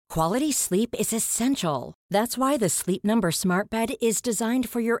Quality sleep is essential. That's why the Sleep Number Smart Bed is designed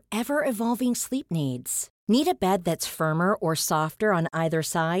for your ever-evolving sleep needs. Need a bed that's firmer or softer on either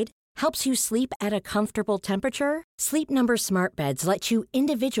side? Helps you sleep at a comfortable temperature? Sleep Number Smart Beds let you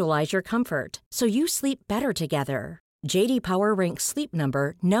individualize your comfort so you sleep better together. J.D. Power ranks Sleep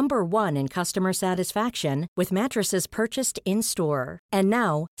Number number 1 in customer satisfaction with mattresses purchased in-store. And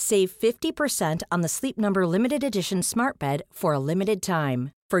now, save 50% on the Sleep Number Limited Edition Smart Bed for a limited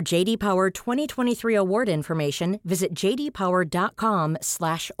time. For J.D. Power 2023 award information, visit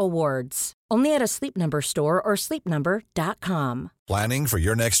jdpower.com/awards. Only at a Sleep Number store or sleepnumber.com. Planning for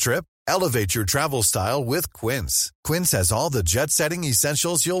your next trip? Elevate your travel style with Quince. Quince has all the jet-setting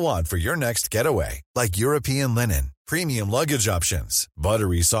essentials you'll want for your next getaway, like European linen, premium luggage options,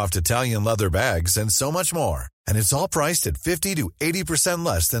 buttery soft Italian leather bags, and so much more. And it's all priced at 50 to 80%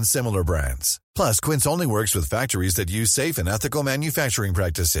 less than similar brands. Plus, Quince only works with factories that use safe and ethical manufacturing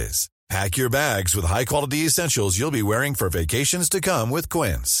practices. Pack your bags with high-quality essentials you'll be wearing for vacations to come with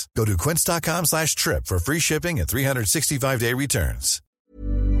Quince. Go to quince.com/trip for free shipping and 365-day returns.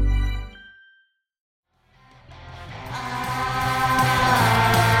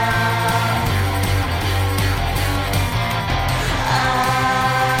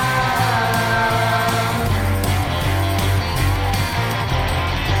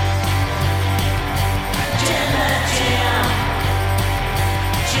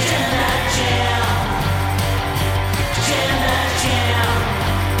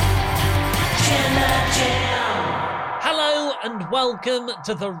 Welcome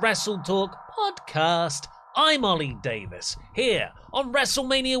to the Wrestle Talk podcast. I'm Ollie Davis, here on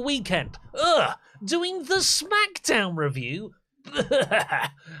WrestleMania weekend, doing the SmackDown review.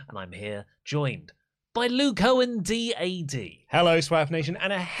 And I'm here, joined by Luke Owen, DAD. Hello, Swaff Nation,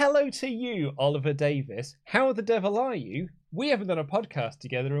 and a hello to you, Oliver Davis. How the devil are you? We haven't done a podcast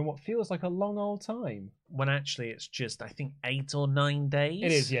together in what feels like a long old time. When actually it's just, I think, 8 or 9 days.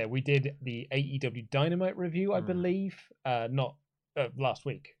 It is, yeah. We did the AEW Dynamite review, I believe, not last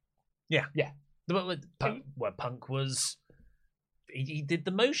week. Yeah. Yeah. Where Punk was... He did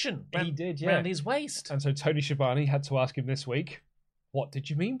the motion. He did, yeah. Around his waist. And so Tony Schiavone had to ask him this week, what did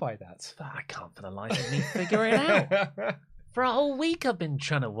you mean by that? I can't for the life of me figure it out. For a whole week I've been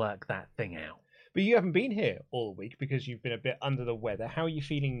trying to work that thing out. But you haven't been here all week because you've been a bit under the weather. How are you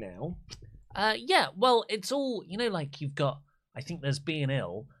feeling now? Yeah, well, it's all, like you've got, I think there's being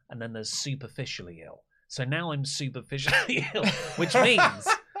ill and then there's superficially ill. So now I'm superficially ill, which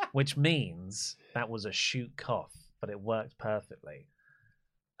means that was a shoot cough, but it worked perfectly.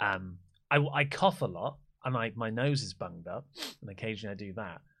 I cough a lot and my nose is bunged up and occasionally I do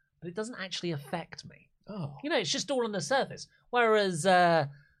that, but it doesn't actually affect me. Oh. It's just all on the surface. Whereas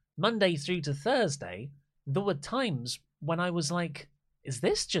Monday through to Thursday, there were times when I was like, is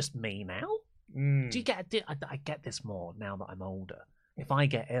this just me now? Do you get I get this more now that I'm older. If I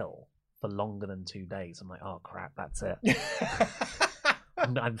get ill for longer than 2 days, I'm like, oh crap, that's it.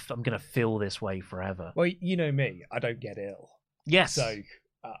 I'm going to feel this way forever. Well, you know me, I don't get ill. Yes. So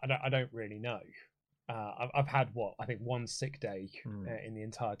I don't really know. I've had I think 1 sick day in the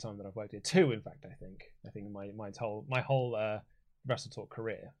entire time that I've worked here. 2, in fact. I think my whole Wrestle Talk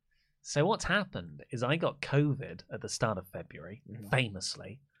career. So what's happened is I got COVID at the start of February,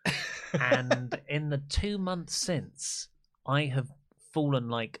 famously, and in the 2 months since, I have fallen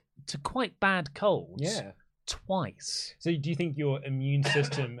to quite bad colds. Yeah. Twice. So do you think your immune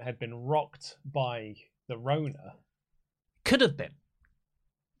system had been rocked by the Rona? Could have been.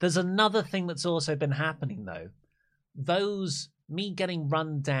 There's another thing that's also been happening, though. Me getting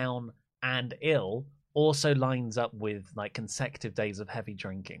run down and ill also lines up with consecutive days of heavy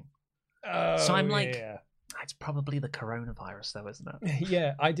drinking. Oh, so I'm yeah. It's probably the coronavirus, though, isn't it?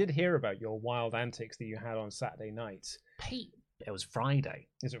 Yeah, I did hear about your wild antics that you had on Saturday night. Pete, it was Friday.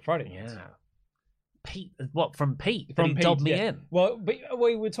 Is it Friday night? Yeah. Pete, what, from Pete? From he Pete, dobbed me yeah. in. Well,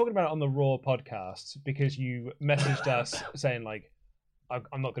 we were talking about it on the Raw podcast because you messaged us saying,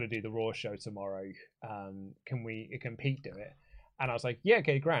 I'm not going to do the Raw show tomorrow. Can Pete do it? And I was like, yeah,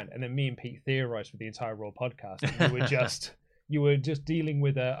 okay, grand. And then me and Pete theorized for the entire Raw podcast. And you were just dealing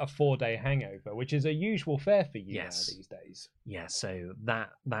with a 4-day hangover, which is a usual fare for you now these days. Yeah, so that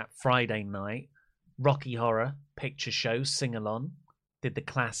Friday night, Rocky Horror Picture Show sing-along, did the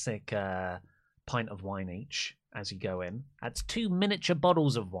classic pint of wine each as you go in. That's 2 miniature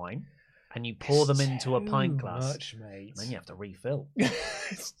bottles of wine. and you pour them into a pint Too glass, much, mate. and then you have to refill.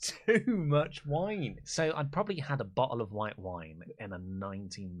 It's too much wine. So I'd probably had a bottle of white wine in a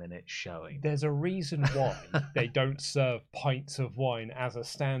 19-minute showing. There's a reason why they don't serve pints of wine as a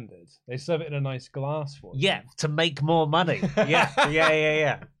standard. They serve it in a nice glass for you. Yeah, to make more money.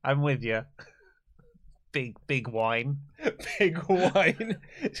 Yeah. I'm with you. Big wine. Big wine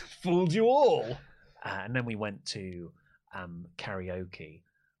fooled you all. And then we went to karaoke,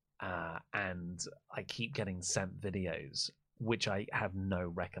 and I keep getting sent videos which I have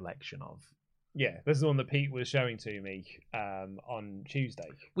no recollection of. Yeah, this is the one that Pete was showing to me on Tuesday.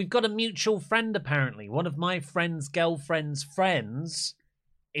 We've got a mutual friend, apparently. One of my friend's girlfriend's friends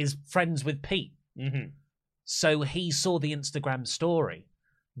is friends with Pete. Mm-hmm. So he saw the Instagram story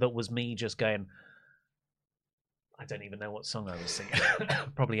that was me just going, I don't even know what song I was singing.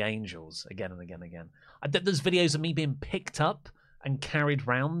 Probably Angels, again and again and again. There's videos of me being picked up and carried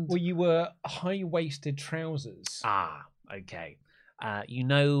round. Well, you were high-waisted trousers. Ah, okay. You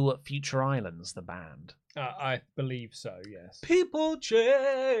know Future Islands, the band? I believe so, yes. People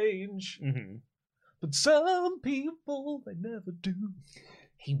change, Mm-hmm. but some people, they never do.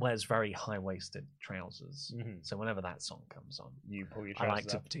 He wears very high-waisted trousers. Mm-hmm. So whenever that song comes on, You pull your I trousers like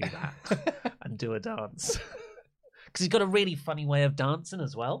to up. do that and do a dance. Because he's got a really funny way of dancing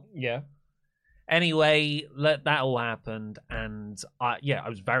as well. Yeah. Anyway, that all happened, and I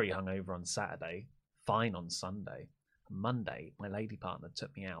was very hungover on Saturday, fine on Sunday. Monday, my lady partner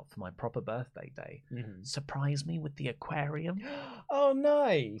took me out for my proper birthday day, Mm-hmm. surprised me with the aquarium. Oh,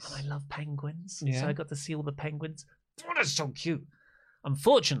 nice. I love penguins, Yeah. so I got to see all the penguins. Oh, that's so cute.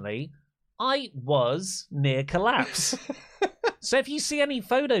 Unfortunately, I was near collapse. So if you see any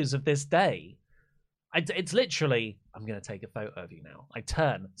photos of this day, it's literally, I'm going to take a photo of you now. I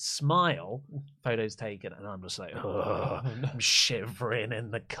turn, smile, photos taken, and I'm just like, Oh, no. I'm shivering in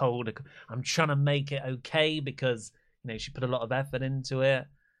the cold. I'm trying to make it okay because, she put a lot of effort into it.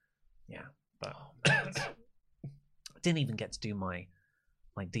 Yeah, but I didn't even get to do my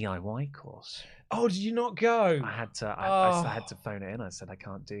DIY course. Oh, did you not go? I had to. I had to phone it in. I said I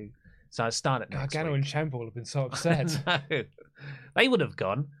can't do. So I started next Gargano week. and Ciampa will have been so upset. No, they would have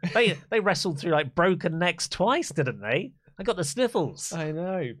gone. They wrestled through like broken necks twice, didn't they? I got the sniffles. I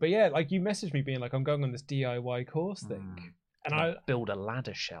know. But yeah, like you messaged me being like, I'm going on this DIY course thing. And I build a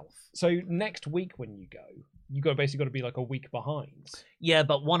ladder shelf. So next week when you go, basically got to be like a week behind. Yeah,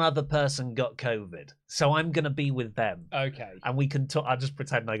 but one other person got COVID, so I'm gonna be with them. Okay. And we can talk. I'll just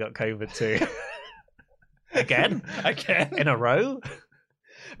pretend I got COVID too. Again in a row.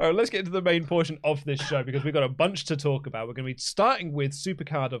 All right, let's get into the main portion of this show because we've got a bunch to talk about. We're going to be starting with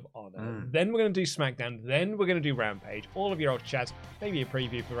Supercard of Honor. Then we're going to do SmackDown. Then we're going to do Rampage. All of your old chats. Maybe a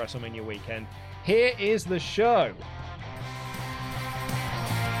preview for WrestleMania weekend. Here is the show.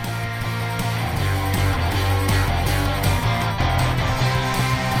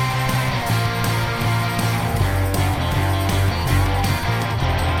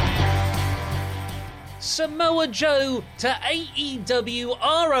 Samoa Joe to AEW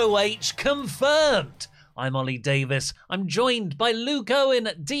ROH confirmed. I'm Ollie Davis. I'm joined by Luke Owen,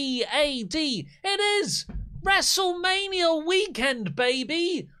 DAD. It is WrestleMania weekend,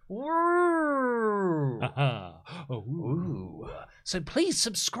 baby. Ooh. Ooh. So please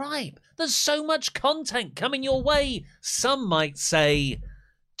subscribe. There's so much content coming your way. Some might say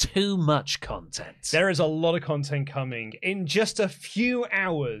too much content. There is a lot of content coming. In just a few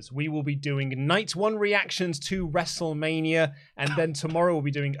hours, we will be doing Night 1 reactions to WrestleMania, and then tomorrow we'll be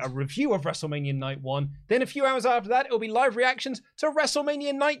doing a review of WrestleMania Night 1. Then a few hours after that, it'll be live reactions to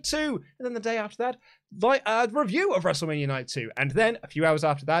WrestleMania Night 2. And then the day after that, review of WrestleMania Night 2. And then a few hours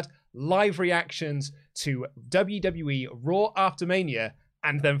after that, live reactions to WWE Raw After Mania.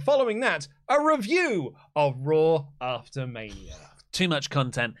 And then following that, a review of Raw After Mania. Too much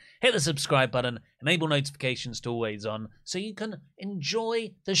content. Hit the subscribe button, enable notifications to always on so you can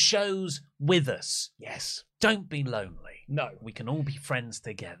enjoy the shows with us. Yes, don't be lonely. No. We can all be friends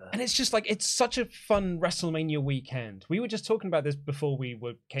together. And it's just like, it's such a fun WrestleMania weekend. We were just talking about this before we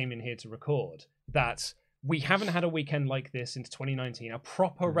came in here to record, that we haven't had a weekend like this since 2019, a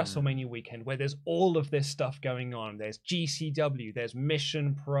proper WrestleMania weekend where there's all of this stuff going on. There's GCW, there's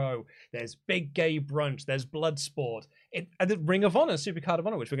Mission Pro, there's Big Gay Brunch, there's Bloodsport, and the Ring of Honor, Supercard of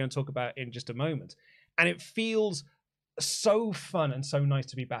Honor, which we're going to talk about in just a moment. And it feels so fun and so nice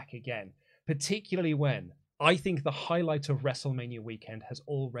to be back again, particularly when I think the highlight of WrestleMania weekend has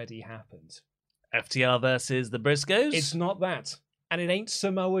already happened. FTR versus the Briscoes? It's not that. And it ain't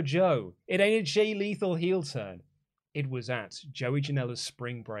Samoa Joe. It ain't a Jay Lethal heel turn. It was at Joey Janela's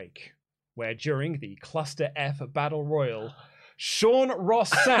Spring Break, where during the Cluster F Battle Royal, Sean Ross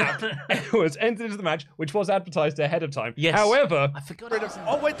Sapp was entered into the match, which was advertised ahead of time. Yes. However, I forgot. It was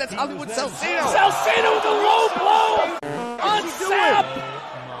Oh, wait, that's Hollywood Salcedo. Salcedo with a low blow on Sapp.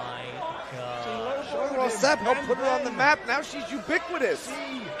 My God. Sean Ross Sapp helped put her on the map. Now she's ubiquitous.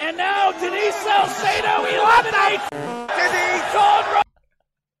 And now Denise Salcedo eliminates Denise! Sean Ross.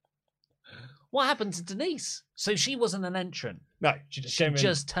 What happened to Denise? So she wasn't an entrant. no, she just She came in,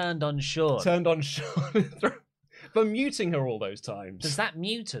 just turned on Sean. turned on Sean for muting her all those times. Does that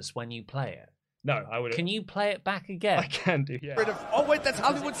mute us when you play it? No, I would. Can you play it back again? I can do. Yeah. Oh, wait, that's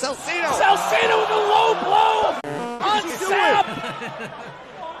Hollywood Salcedo. Salcedo with a low blow on Sapp.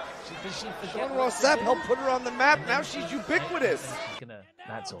 Does she forget Sean what Ross to Sapp do? helped put her on the map. Now she's ubiquitous. She's gonna.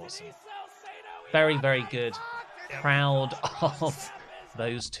 That's awesome. Very, very good. Proud of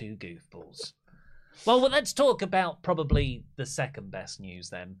those two goofballs. Well, let's talk about probably the second best news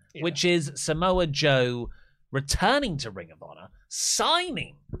then, which is Samoa Joe returning to Ring of Honor,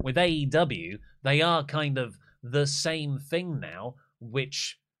 signing with AEW. They are kind of the same thing now,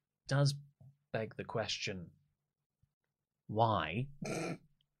 which does beg the question, why?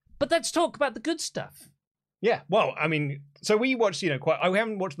 But let's talk about the good stuff. Yeah, well, I mean, so we watched, I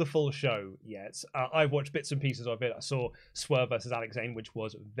haven't watched the full show yet. I've watched bits and pieces of it. I saw Swerve versus Alex Zane, which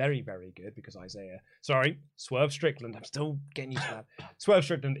was very, very good because Swerve Strickland, I'm still getting used to that. Swerve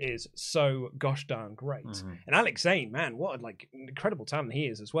Strickland is so gosh darn great. Mhm. And Alex Zane, man, what incredible talent he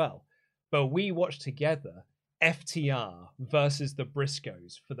is as well. But we watched together FTR versus the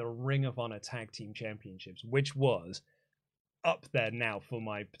Briscoes for the Ring of Honor Tag Team Championships, which was up there now for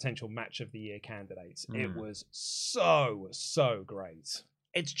my potential match of the year candidates. It was so great.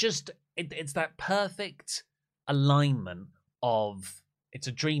 It's just it's that perfect alignment of it's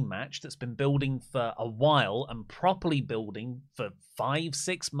a dream match that's been building for a while and properly building for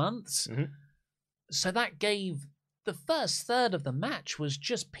 5-6 months. Mhm. So that gave the first third of the match was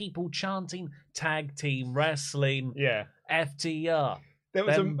just people chanting tag team wrestling, Yeah. FTR, There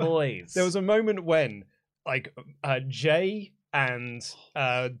was them boys. There was a moment when Jay and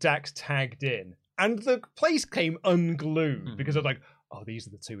Dax tagged in, and the place came unglued because of oh, these are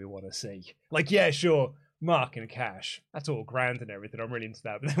the two we want to see. Yeah, sure, Mark and Cash, that's all grand and everything. I'm really into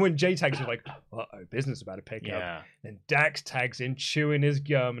that. But then when Jay tags in, uh-oh, business about to pick up. Then Dax tags in, chewing his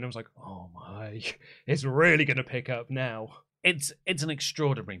gum, and I was like, oh my, it's really going to pick up now. It's an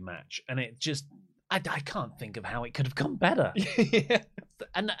extraordinary match, and it just I can't think of how it could have gone better. Yeah.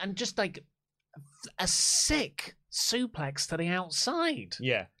 And just a sick suplex to the outside.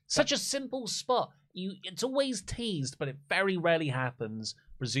 Yeah. Such a simple spot. It's always teased, but it very rarely happens,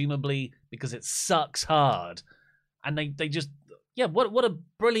 presumably because it sucks hard. And they just what a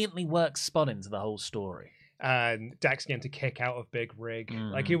brilliantly worked spot into the whole story. And Dax getting to kick out of Big Rig.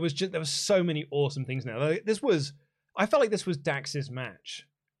 It was just, there was so many awesome things now. I felt like this was Dax's match.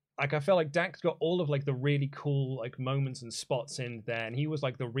 I felt like Dax got all of the really cool moments and spots in there, and he was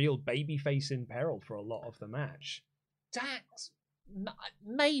the real babyface in peril for a lot of the match. Dax,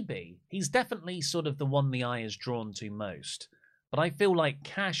 maybe. He's definitely sort of the one the eye is drawn to most. But I feel like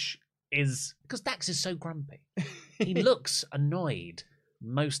Cash is, because Dax is so grumpy. He looks annoyed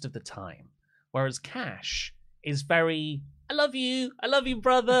most of the time. Whereas Cash is very, I love you,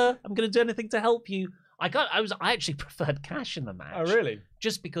 brother. I'm going to do anything to help you. I actually preferred Cash in the match. Oh, really?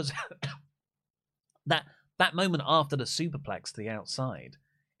 Just because that moment after the superplex to the outside,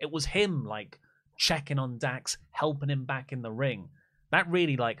 it was him checking on Dax, helping him back in the ring. That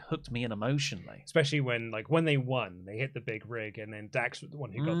really hooked me in emotionally. Especially when they won, they hit the Big Rig, and then Dax was the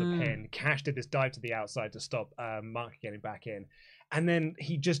one who got the pin. Cash did this dive to the outside to stop Mark getting back in. And then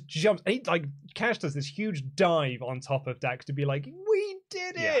he just jumps. Cash does this huge dive on top of Dax to be we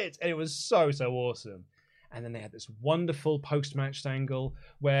did it! And it was so awesome. And then they had this wonderful post-match angle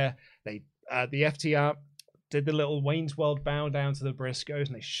where the FTR did the little Wayne's World bow down to the Briscoes,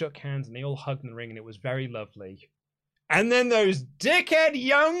 and they shook hands, and they all hugged in the ring, and it was very lovely. And then those dickhead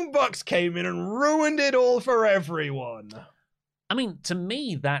Young Bucks came in and ruined it all for everyone. I mean, to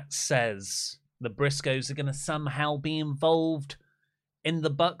me, that says the Briscoes are going to somehow be involved in the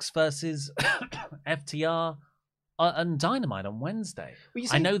Bucks versus FTR and Dynamite on Wednesday. Well,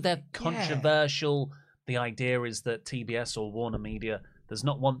 I know they're controversial. The idea is that TBS or Warner Media does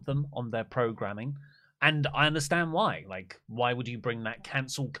not want them on their programming. And I understand why. Why would you bring that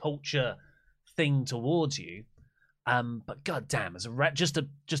cancel culture thing towards you? But goddamn, just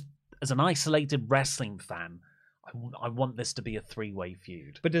as an isolated wrestling fan, I want this to be a three-way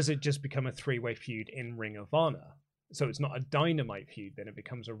feud. But does it just become a three-way feud in Ring of Honor? So it's not a Dynamite feud, then it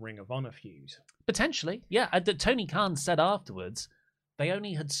becomes a Ring of Honor feud. Potentially, yeah. Tony Khan said afterwards they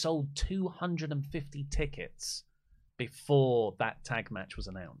only had sold 250 tickets before that tag match was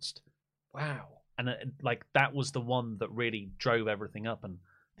announced. Wow. And that was the one that really drove everything up, and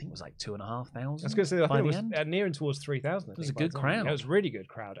I think it was like 2,500. I was going to say, I think it was nearing towards 3,000. It was a good crowd. It was a really good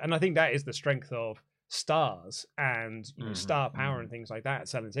crowd, and I think that is the strength of stars and star power and things like that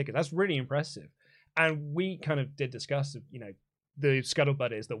selling tickets. That's really impressive. And we kind of did discuss, the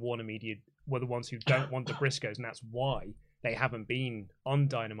scuttlebutt is that Warner Media were the ones who don't want the Briscoes, and that's why they haven't been on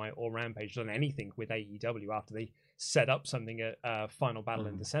Dynamite or Rampage, done anything with AEW after they set up something at Final Battle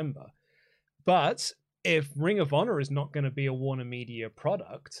in December. But if Ring of Honor is not going to be a Warner Media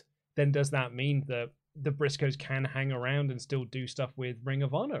product, then does that mean that the Briscoes can hang around and still do stuff with Ring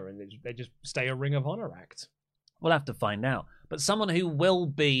of Honor, and they just stay a Ring of Honor act? We'll have to find out. But someone who will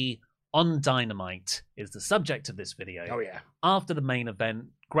be on Dynamite is the subject of this video. Oh, yeah. After the main event,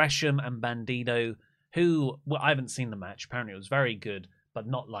 Gresham and Bandido, who, I haven't seen the match. Apparently it was very good, but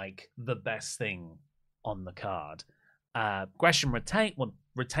not like the best thing on the card. Gresham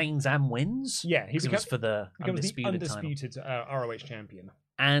retains and wins. Yeah, he becomes for the undisputed ROH champion.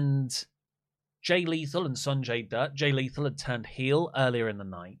 And Jay Lethal and Sonjay Dutt. Jay Lethal had turned heel earlier in the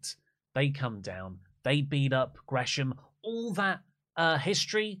night. They come down. They beat up Gresham. All that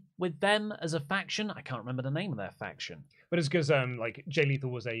history with them as a faction. I can't remember the name of their faction. But it's because Jay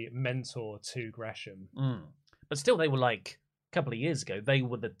Lethal was a mentor to Gresham. But still, they were like a couple of years ago. They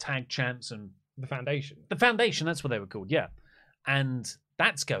were the tag champs and the Foundation. The Foundation, that's what they were called, yeah. And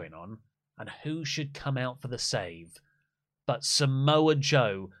that's going on. And who should come out for the save but Samoa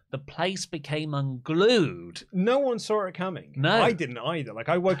Joe? The place became unglued. No one saw it coming. No. I didn't either.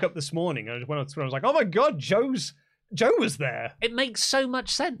 I woke up this morning and when I was like, oh my God, Joe was there. It makes so much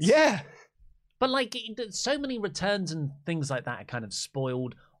sense. Yeah. But so many returns and things like that are kind of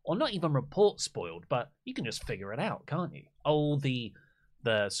spoiled, or not even report spoiled, but you can just figure it out, can't you? Oh, the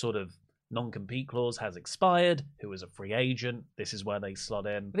sort of non-compete clause has expired. Who is a free agent? This is where they slot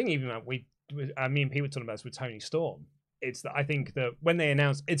in. I think even me and Pete were talking about this with Tony Storm. It's that I think that when they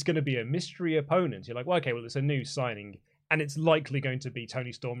announce it's going to be a mystery opponent, you're like, well, okay, well, it's a new signing, and it's likely going to be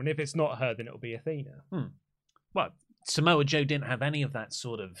Tony Storm, and if it's not her, then it'll be Athena. Well, Samoa Joe didn't have any of that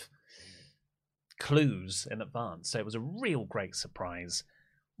sort of clues in advance, so it was a real great surprise.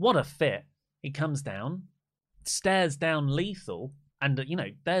 What a fit. He comes down, stares down Lethal, and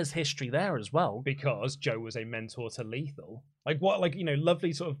there's history there as well, because Joe was a mentor to Lethal.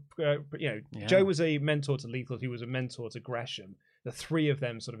 Lovely sort of Joe was a mentor to Lethal, who was a mentor to Gresham. The three of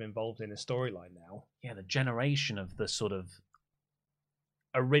them sort of involved in a storyline now. Yeah, the generation of the sort of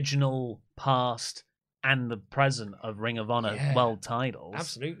original past and the present of Ring of Honor world titles.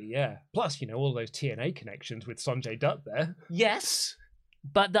 Absolutely, yeah. Plus, all those TNA connections with Sonjay Dutt there. Yes,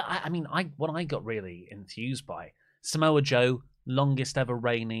 but what I got really enthused by, Samoa Joe, longest ever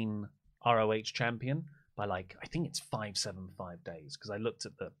reigning ROH champion by I think it's 575 days, because I looked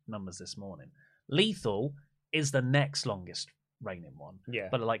at the numbers this morning. Lethal is the next longest reigning one,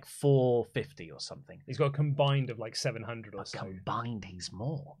 but 450 or something. He's got a combined of 700 or so. Combined, he's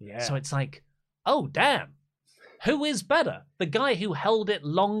more. Yeah. So it's oh damn, who is better? The guy who held it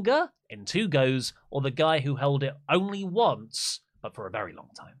longer in 2 goes, or the guy who held it only once but for a very long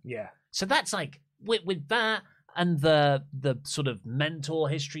time? Yeah. So that's with that and the sort of mentor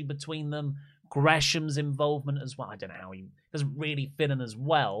history between them, Gresham's involvement as well. I don't know how he doesn't really fit in as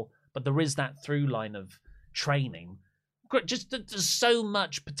well, but there is that through line of training. Just there's so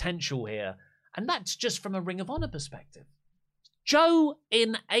much potential here, and that's just from a Ring of Honor perspective. Joe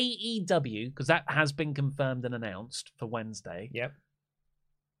in AEW, because that has been confirmed and announced for Wednesday. Yep.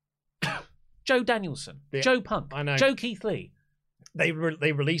 Joe Danielson, Joe Punk, I know. Joe Keith Lee. They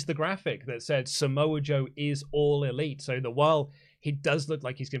released the graphic that said Samoa Joe is all elite. So while he does look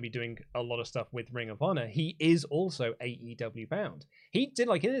like he's going to be doing a lot of stuff with Ring of Honor, he is also AEW bound. He did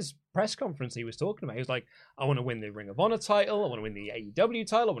in his press conference he was talking about. He was like, I want to win the Ring of Honor title. I want to win the AEW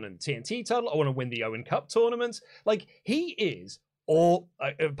title. I want to win the TNT title. I want to win the Owen Cup tournament. He is all,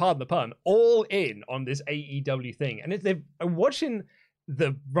 pardon the pun, all in on this AEW thing. And they're watching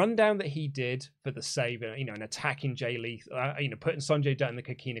the rundown that he did for the save, and attacking Jay Lethal, putting Sonjay Dutt in the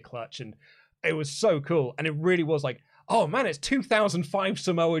Coquina clutch, and it was so cool. And it really was oh man, it's 2005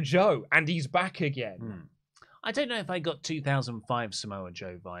 Samoa Joe, and he's back again. I don't know if I got 2005 Samoa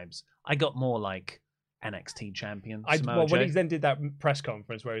Joe vibes. I got more NXT champion Samoa Joe. When he then did that press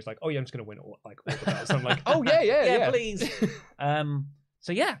conference where he's like, oh yeah, I'm just going to win all the belts. I'm like, oh yeah, please.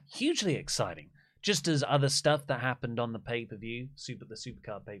 So yeah, hugely exciting. Just as other stuff that happened on the pay-per-view, the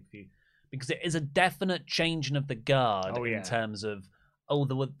Supercard pay-per-view, because it is a definite changing of the guard in terms of,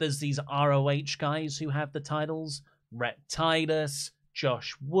 there's these ROH guys who have the titles, Rhett Titus,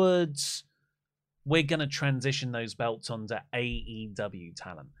 Josh Woods, we're going to transition those belts onto AEW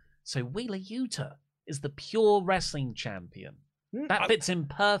talent. So Wheeler Yuta is the pure wrestling champion. That fits in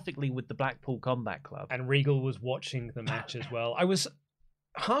perfectly with the Blackpool Combat Club. And Regal was watching the match as well. I was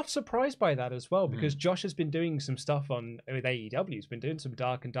half surprised by that as well, because Josh has been doing some stuff with AEW. He's been doing some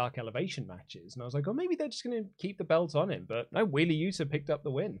dark elevation matches. And I was like, oh, maybe they're just going to keep the belt on him. But no, Wheeler Yuta picked up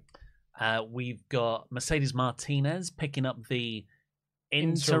the win. We've got Mercedes Martinez picking up the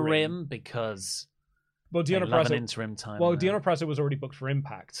interim because... Well, Deonna Purrazzo, interim time. Well, Deonna Purrazzo was already booked for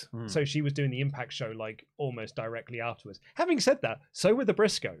Impact, so she was doing the Impact show like almost directly afterwards. Having said that, so were the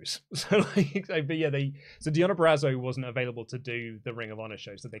Briscoes. So Deonna Purrazzo wasn't available to do the Ring of Honor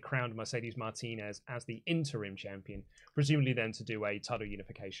show, so they crowned Mercedes Martinez as the interim champion, presumably then to do a title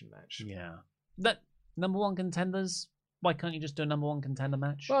unification match. Yeah, that number one contenders. Why can't you just do a number one contender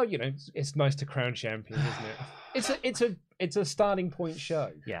match? Well, it's nice to crown champion, isn't it? It's a starting point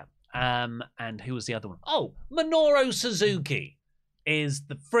show. Yeah. And who was the other one? Oh, Minoru Suzuki is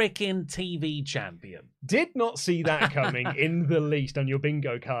the freaking TV champion. Did not see that coming in the least on your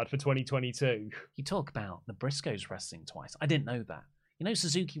bingo card for 2022. You talk about the Briscoes wrestling twice. I didn't know that.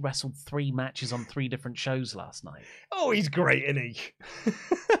 Suzuki wrestled 3 matches on 3 different shows last night. Oh, he's great, isn't he?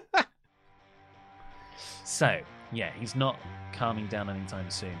 So, yeah, he's not calming down anytime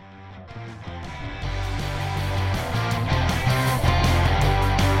soon.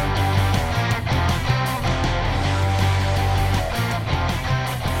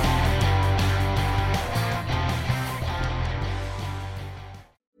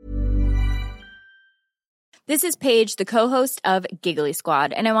 This is Paige, the co-host of Giggly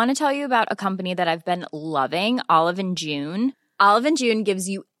Squad, and I want to tell you about a company that I've been loving, Olive & June. Olive & June gives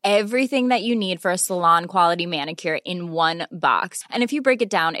you everything that you need for a salon-quality manicure in one box. And if you break it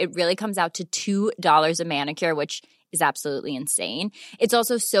down, it really comes out to $2 a manicure, which is absolutely insane. It's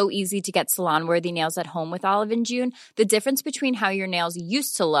also so easy to get salon-worthy nails at home with Olive & June. The difference between how your nails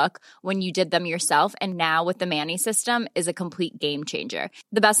used to look when you did them yourself and now with the Mani system is a complete game changer.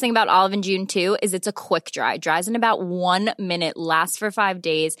 The best thing about Olive & June, too, is it's a quick dry. Dries in about 1 minute, lasts for 5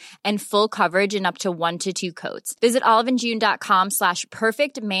 days, and full coverage in up to 1 to 2 coats. Visit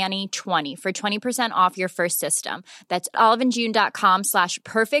oliveandjune.com/perfectmani20 for 20% off your first system. That's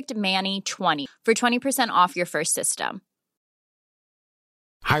oliveandjune.com/perfectmani20 for 20% off your first system.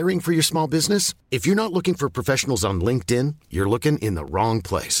 Hiring for your small business? If you're not looking for professionals on LinkedIn, you're looking in the wrong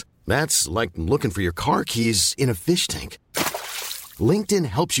place. That's like looking for your car keys in a fish tank. LinkedIn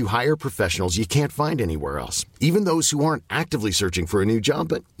helps you hire professionals you can't find anywhere else, even those who aren't actively searching for a new job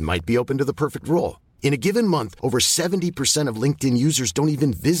but might be open to the perfect role. In a given month, over 70% of LinkedIn users don't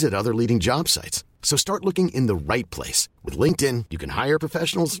even visit other leading job sites. So start looking in the right place. With LinkedIn, you can hire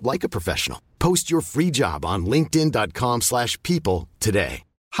professionals like a professional. Post your free job on linkedin.com/people today.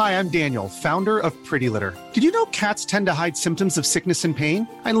 Hi, I'm Daniel, founder of Pretty Litter. Did you know cats tend to hide symptoms of sickness and pain?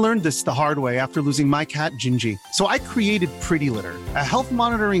 I learned this the hard way after losing my cat, Gingy. So I created Pretty Litter, a health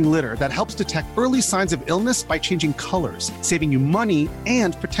monitoring litter that helps detect early signs of illness by changing colors, saving you money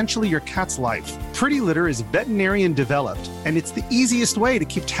and potentially your cat's life. Pretty Litter is veterinarian developed, and it's the easiest way to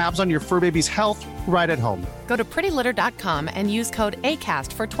keep tabs on your fur baby's health right at home. Go to prettylitter.com and use code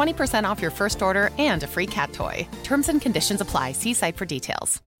ACAST for 20% off your first order and a free cat toy. Terms and conditions apply. See site for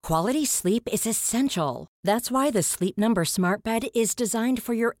details. Quality sleep is essential. That's why the Sleep Number Smart Bed is designed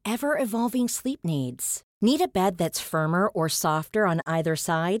for your ever-evolving sleep needs. Need a bed that's firmer or softer on either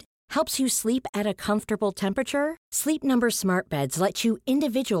side? Helps you sleep at a comfortable temperature? Sleep Number Smart Beds let you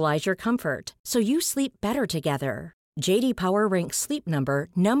individualize your comfort, so you sleep better together. J.D. Power ranks Sleep Number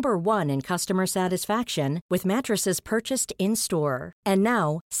number 1 in customer satisfaction with mattresses purchased in-store. And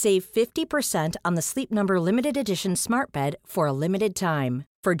now, save 50% on the Sleep Number Limited Edition Smart Bed for a limited time.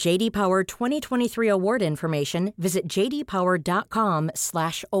 For J.D. Power 2023 award information, visit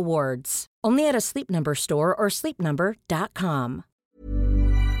jdpower.com/awards. Only at a Sleep Number store or sleepnumber.com.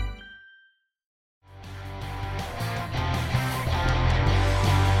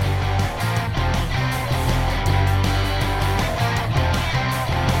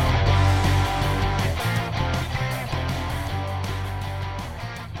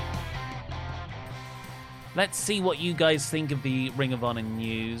 Let's see what you guys think of the Ring of Honor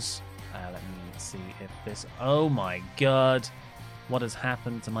news. Let me see if this... Oh my god. What has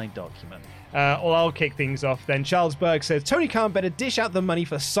happened to my document? Well, I'll kick things off then. Charles Berg says, Tony Khan better dish out the money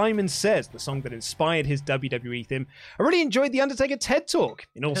for Simon Says, the song that inspired his WWE theme. I really enjoyed the Undertaker TED Talk.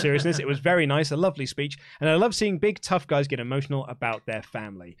 In all seriousness, it was very nice, a lovely speech, and I love seeing big, tough guys get emotional about their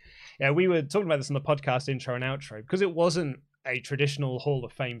family. Yeah, we were talking about this on the podcast intro and outro, because it wasn't a traditional Hall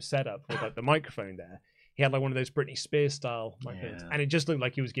of Fame setup with like the microphone there. he had like one of those Britney Spears style microphones, and it just looked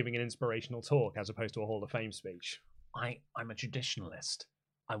like he was giving an inspirational talk as opposed to a Hall of Fame speech. I'm a traditionalist.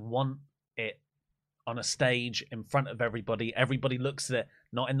 I want it on a stage in front of everybody. Everybody looks at it,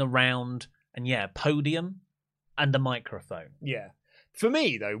 not in the round. And podium and a microphone. Yeah. For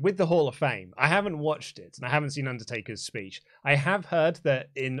me, though, with the Hall of Fame, I haven't watched it and I haven't seen Undertaker's speech. I have heard that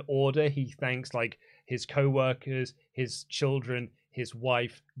in order he thanks like his co-workers, his children, his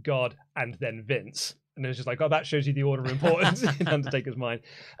wife, God, and then Vince. And it's just like, oh, that shows you the order of importance in Undertaker's mind.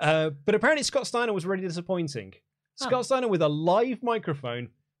 But apparently Scott Steiner was really disappointing. Scott Steiner with a live microphone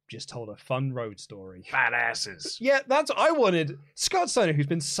just told a fun road story. Badasses. Yeah, that's what I wanted. Scott Steiner, who's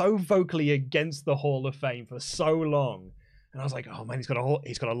been so vocally against the Hall of Fame for so long. And I was like, oh man, he's got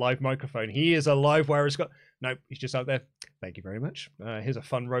a live microphone. He is a live wire. Nope, he's just out there. Thank you very much. Here's a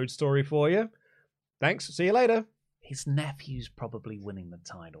fun road story for you. Thanks. See you later. His nephew's probably winning the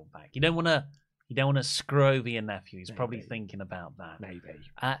title back. You don't want to screw over your nephew. He's probably thinking about that. Maybe.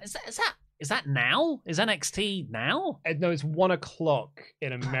 Is that now? Is NXT now? No, it's 1:00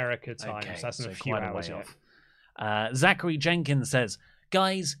 in America time. Okay, so that's in a few quite hours way yet. off. Zachary Jenkins says,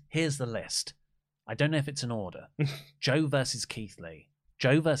 guys, here's the list. I don't know if it's in order. Joe versus Keith Lee.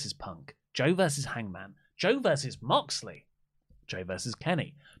 Joe versus Punk. Joe versus Hangman. Joe versus Moxley. Joe versus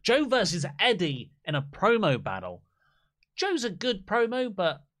Kenny. Joe versus Eddie in a promo battle. Joe's a good promo,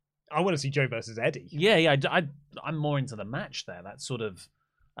 but I want to see Joe versus Eddie. Yeah. I'm more into the match there. That sort of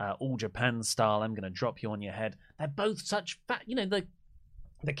All Japan style. I'm going to drop you on your head. They're both such fat,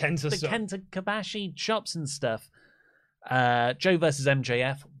 the Kenta Kobashi chops and stuff. Joe versus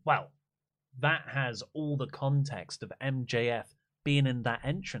MJF. Well, that has all the context of MJF being in that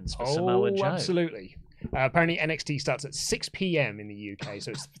entrance for Samoa Joe. Absolutely. Apparently NXT starts at 6 p.m. in the UK,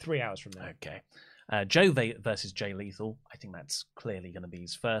 so it's 3 hours from now. Okay. Joe versus Jay Lethal. I think that's clearly going to be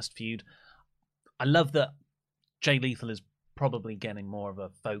his first feud. I love that Jay Lethal is probably getting more of a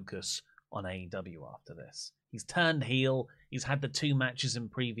focus on AEW after this. He's turned heel. He's had the 2 matches in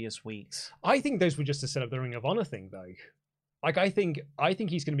previous weeks. I think those were just to set up the Ring of Honor thing, though. Like, I think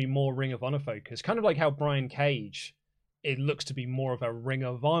he's going to be more Ring of Honor focused. Kind of like how Brian Cage, it looks to be more of a Ring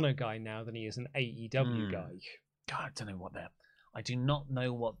of Honor guy now than he is an AEW guy. God, I do not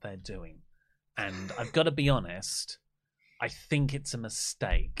know what they're doing. And I've got to be honest, I think it's a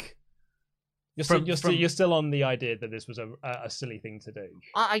mistake. You're still on the idea that this was a silly thing to do.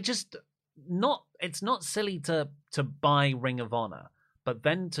 It's not silly to buy Ring of Honor, but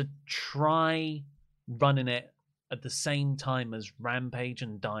then to try running it at the same time as Rampage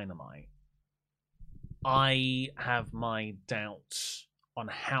and Dynamite. I have my doubts on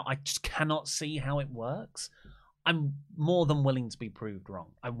how. I just cannot see how it works. I'm more than willing to be proved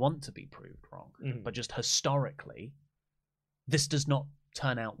wrong. I want to be proved wrong. But just historically, this does not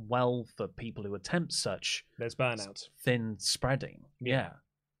turn out well for people who attempt such There's burnout. Thin spreading. Yeah.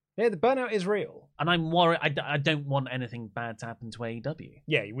 Yeah, the burnout is real. And I'm worried. I don't want anything bad to happen to AEW.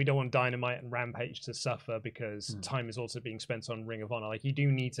 Yeah, we don't want Dynamite and Rampage to suffer because time is also being spent on Ring of Honor. Like, you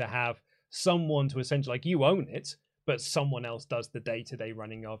do need to have someone to essentially, like, you own it, but someone else does the day-to-day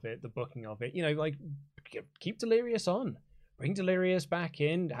running of it, the booking of it. Like, keep Delirious on. Bring Delirious back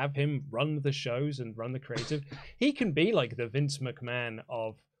in, have him run the shows and run the creative. He can be like the Vince McMahon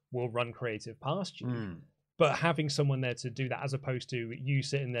of, we'll run creative past you. But having someone there to do that, as opposed to you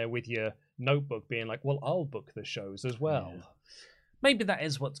sitting there with your notebook being like, well, I'll book the shows as well. Yeah. Maybe that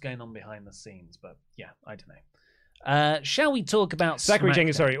is what's going on behind the scenes, but yeah, I don't know. Shall we talk about Zachary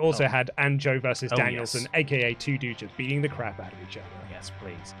Jenkins, also Oh. had and Joe versus Oh, Danielson, yes. aka two dudes just beating the crap out of each other. Yes,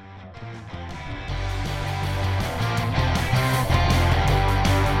 please.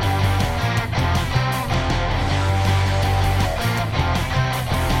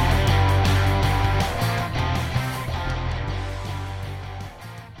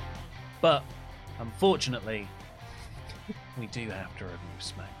 But unfortunately, we do have to review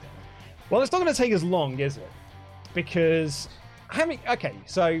SmackDown. Well, it's not going to take as long, is it? Because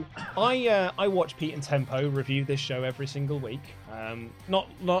so I watch Pete and Tempo review this show every single week.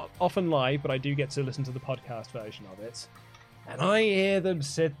 Not often live, but I do get to listen to the podcast version of it. And I hear them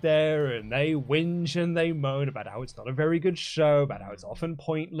sit there and they whinge and they moan about how it's not a very good show, about how it's often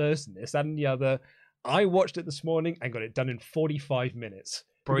pointless and this, that, and the other. I watched it this morning and got it done in 45 minutes.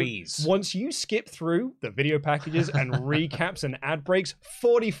 Breeze. Once you skip through the video packages and recaps and ad breaks,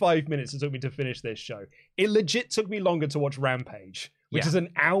 45 minutes it took me to finish this show. It legit took me longer to watch Rampage, which is an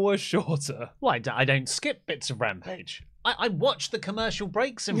hour shorter. Well, I don't skip bits of Rampage. I watch the commercial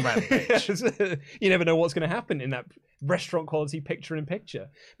breaks in Rampage. You never know what's going to happen in that restaurant quality picture-in-picture.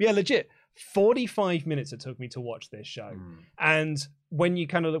 But yeah, legit, 45 minutes it took me to watch this show. And when you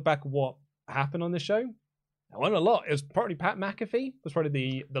kind of look back at what happened on the show, I won a lot. It was probably Pat McAfee. Was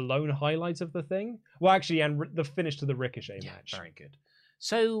probably the lone highlight of the thing. Well, actually, and the finish to the Ricochet match. Very good.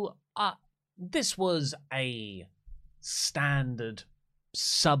 So this was a standard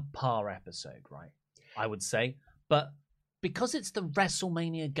subpar episode, right? I would say. But because it's the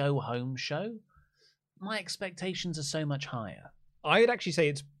WrestleMania Go Home show, my expectations are so much higher. I'd actually say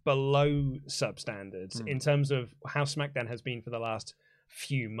it's below substandards in terms of how SmackDown has been for the last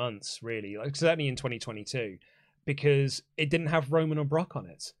few months, really. Like certainly in 2022, because it didn't have Roman or Brock on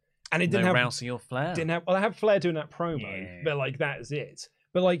it, and it didn't have Rousey or Flair. I have Flair doing that promo, but like that is it.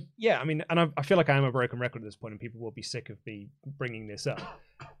 But like, yeah, I mean, and I feel like I am a broken record at this point, and people will be sick of me bringing this up.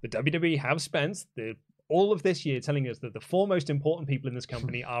 The WWE have spent all of this year telling us that the four most important people in this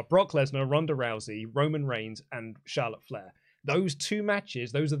company are Brock Lesnar, Ronda Rousey, Roman Reigns, and Charlotte Flair. Those two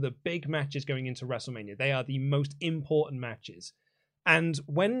matches, those are the big matches going into WrestleMania. They are the most important matches. And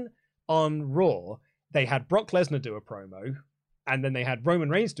when on Raw, they had Brock Lesnar do a promo, and then they had Roman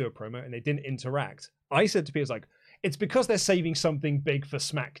Reigns do a promo, and they didn't interact. I said to people, it's because they're saving something big for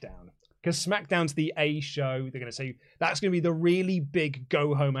SmackDown. Because SmackDown's the A show. They're going to say that's going to be the really big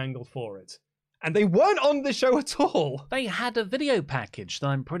go-home angle for it. And they weren't on the show at all. They had a video package that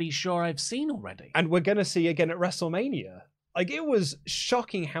I'm pretty sure I've seen already. And we're going to see again at WrestleMania. Like, it was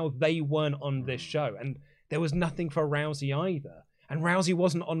shocking how they weren't on this show. And there was nothing for Rousey either. And Rousey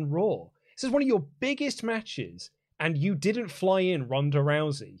wasn't on Raw. This is one of your biggest matches. And you didn't fly in Ronda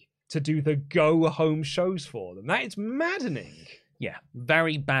Rousey to do the go-home shows for them. That is maddening. Yeah,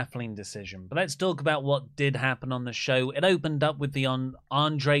 very baffling decision. But let's talk about what did happen on the show. It opened up with the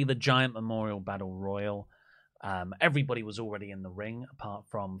Andre the Giant Memorial Battle Royal. Everybody was already in the ring, apart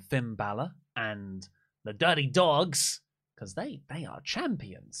from Finn Balor and the Dirty Dogs, because they are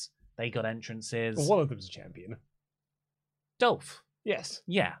champions. They got entrances. Well, one of them's a champion. Dolph. Yes.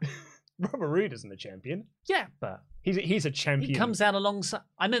 Yeah. Robert Roode isn't a champion. Yeah, but he's a champion. He comes out alongside.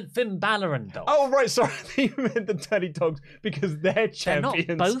 I meant Finn Balor and Dolph. Oh right, sorry. You meant the Dirty Dogs because they're champions.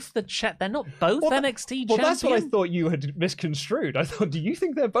 They're not both NXT champions. Well, that's what I thought you had misconstrued. I thought, do you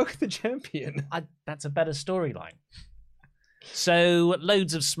think they're both the champion? That's a better storyline. So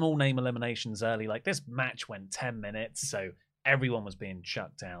loads of small name eliminations early. Like this match went 10 minutes, so everyone was being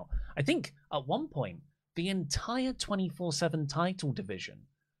chucked out. I think at one point the entire 24/7 title division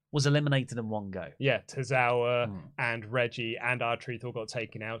was eliminated in one go. Yeah, Tozawa and Reggie and R-Truth all got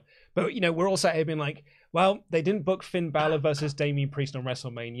taken out. But, we're all sat here being like, well, they didn't book Finn Balor versus Damian Priest on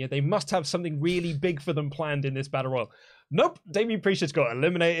WrestleMania. They must have something really big for them planned in this Battle Royal. Nope, Damian Priest just got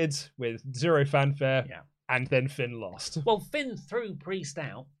eliminated with zero fanfare, and then Finn lost. Well, Finn threw Priest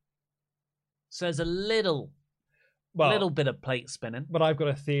out, so there's a little bit of plate spinning. But I've got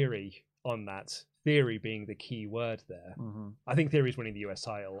a theory on that. Theory being the key word there. Mm-hmm. I think Theory's winning the US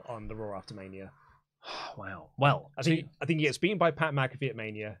title on the Raw after Mania. Wow. Well, I think he gets beaten by Pat McAfee at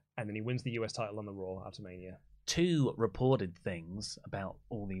Mania, and then he wins the US title on the Raw after Mania. Two reported things about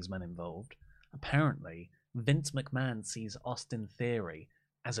all these men involved. Apparently, Vince McMahon sees Austin Theory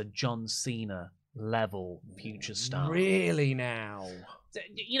as a John Cena level future star. Really now?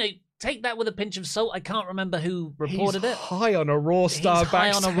 Take that with a pinch of salt. I can't remember who reported it. High on a Raw star. He's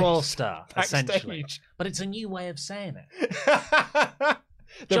high on a Raw star, essentially. But it's a new way of saying it.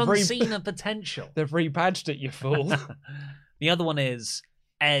 John Cena potential. They've rebadged it, you fool. The other one is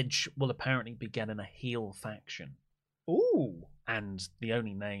Edge will apparently be getting a heel faction. Ooh. And the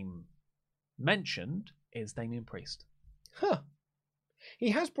only name mentioned is Damian Priest. Huh.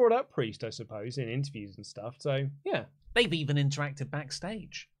 He has brought up Priest, I suppose, in interviews and stuff. So, yeah. They've even interacted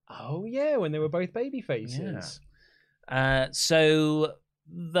backstage. Oh, yeah, when they were both baby faces. Yeah. So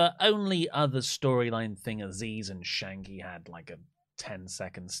the only other storyline thing Aziz and Shanky had like a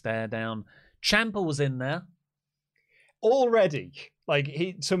 10-second stare down. Ciampa was in there. Already. Like,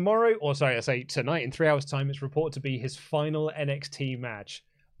 tonight, in 3 hours' time, it's reported to be his final NXT match.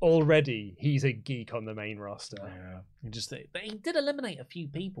 Already, he's a geek on the main roster. Yeah. He did eliminate a few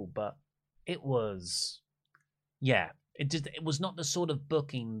people, but it was... Yeah. It was not the sort of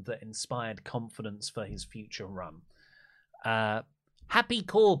booking that inspired confidence for his future run. Happy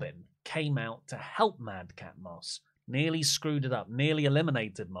Corbin came out to help Madcap Moss, nearly screwed it up, nearly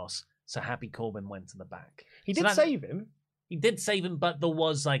eliminated Moss, so Happy Corbin went to the back. He did save him. He did save him, but there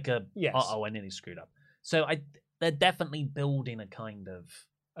was like a, I nearly screwed up. So they're definitely building a kind of...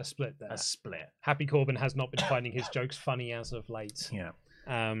 A split there. A split. Happy Corbin has not been finding his jokes funny as of late. Yeah.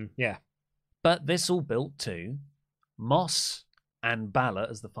 Yeah. But this all built to... Moss and Balor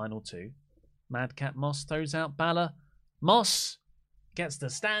as the final two. Madcap Moss throws out Balor. Moss gets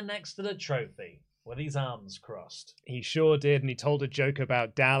to stand next to the trophy. With his arms crossed. He sure did, and he told a joke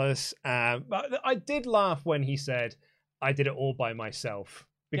about Dallas. But I did laugh when he said, I did it all by myself,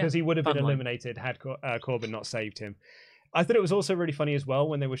 because he would have been eliminated had Corbin not saved him. I thought it was also really funny as well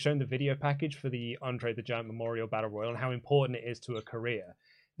when they were showing the video package for the Andre the Giant Memorial Battle Royal and how important it is to a career.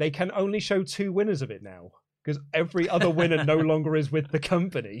 They can only show 2 winners of it now, because every other winner no longer is with the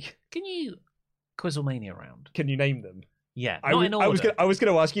company. Can you Quizzlemania round? Can you name them? Yeah, I was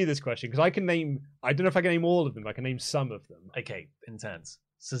going to ask you this question, because I don't know if I can name all of them, I can name some of them. Okay, intense.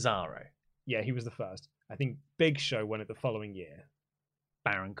 Cesaro. Yeah, he was the first. I think Big Show won it the following year.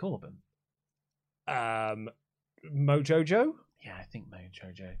 Baron Corbin. Mojojo? Yeah, I think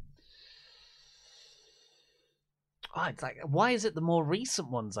Mojojo. Oh, it's like, why is it the more recent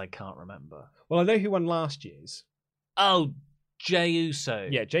ones I can't remember? Well, I know who won last year's. Oh, Jey Uso.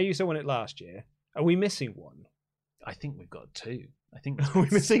 Yeah, Jey Uso won it last year. Are we missing one? I think we've got 2. I think we're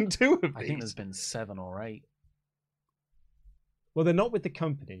missing 2 of these. I think there's been 7 or 8. Well, they're not with the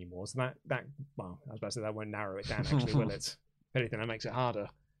company anymore, so that well, I was about to say that won't narrow it down, actually, will it? If anything, that makes it harder.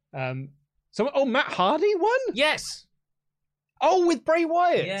 Matt Hardy won? Yes. Oh, with Bray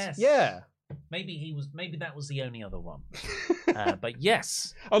Wyatt. Yes. Yeah. Maybe that was the only other one. But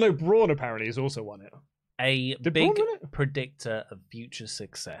yes. Oh no, Braun apparently has also won it. Did big predictor of future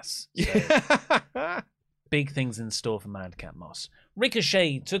success. So big things in store for Madcap Moss.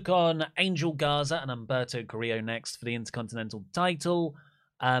 Ricochet took on Angel Garza and Humberto Carrillo next for the Intercontinental title.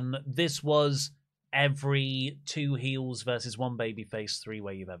 This was every 2 heels versus 1 babyface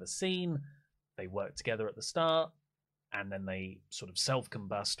 3-way you've ever seen. They work together at the start, and then they sort of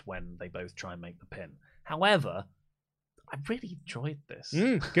self-combust when they both try and make the pin. However, I really enjoyed this.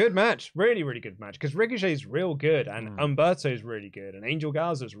 Good match. Really, really good match. Because Ricochet's real good, and Humberto's really good, and Angel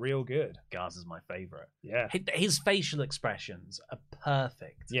Garza's real good. Garza's my favourite. Yeah. His facial expressions are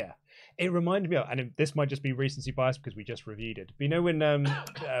perfect. Yeah. It reminded me of, and this might just be recency bias because we just reviewed it, but you know when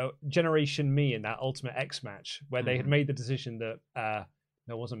Generation Me in that Ultimate X match, where they had made the decision that...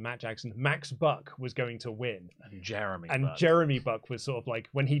 no, it wasn't Matt Jackson. Max Buck was going to win. And Jeremy Buck was sort of like,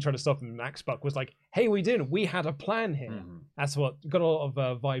 when he tried to stop him, Max Buck was like, hey, we didn't. We had a plan here. That's what got a lot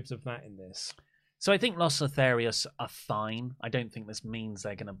of vibes of that in this. So I think Los Lotharios are fine. I don't think this means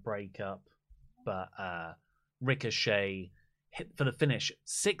they're going to break up. But Ricochet hit for the finish.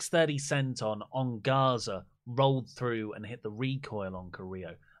 630 senton on Garza, rolled through and hit the recoil on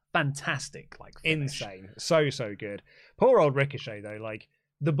Carrillo. Fantastic, finish. Insane. So good. Poor old Ricochet, though.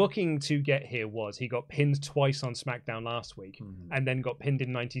 The booking to get here was he got pinned twice on SmackDown last week and then got pinned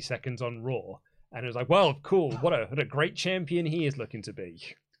in 90 seconds on Raw. And it was like, well, cool. What a great champion he is looking to be.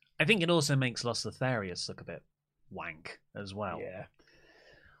 I think it also makes Los Lotharios look a bit wank as well. Yeah.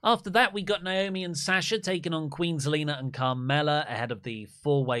 After that, we got Naomi and Sasha taking on Queen Zelina and Carmella ahead of the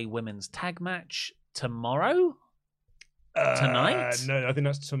 4-way women's tag match tomorrow. Tonight? No, I think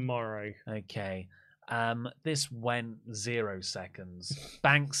that's tomorrow. Okay. This went 0 seconds.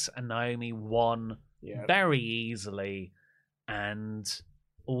 Banks and Naomi won very easily, and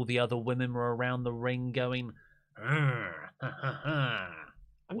all the other women were around the ring going,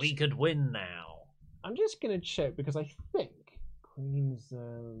 we could win now. I'm just going to check because I think Queen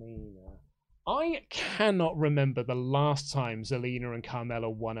Zelina... I cannot remember the last time Zelina and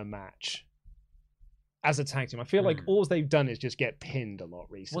Carmella won a match as a tag team. I feel like all they've done is just get pinned a lot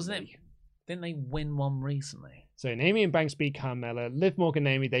recently. Wasn't it? Didn't they win one recently? So Naomi and Banks beat Carmella. Liv Morgan,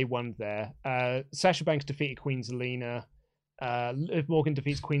 Naomi, they won there. Sasha Banks defeated Queen Zelina. Liv Morgan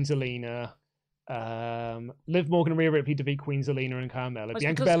defeats Queen Zelina. Liv Morgan and Rhea Ripley defeat Queen Zelina and Carmella.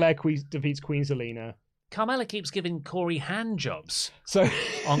 Bianca Belair defeats Queen Zelina. Carmella keeps giving Corey hand jobs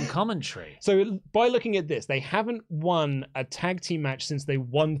on commentary. So by looking at this, they haven't won a tag team match since they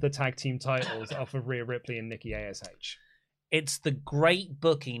won the tag team titles off of Rhea Ripley and Nikki ASH. It's the great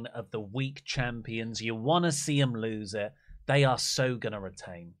booking of the weak champions. You want to see them lose it. They are so going to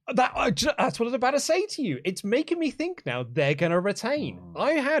retain. That's what I was about to say to you. It's making me think now they're going to retain.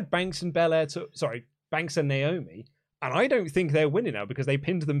 I had Banks and Banks and Naomi, and I don't think they're winning now because they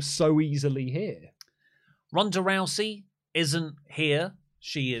pinned them so easily here. Ronda Rousey isn't here.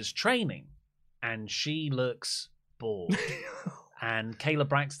 She is training, and she looks bored. And Kayla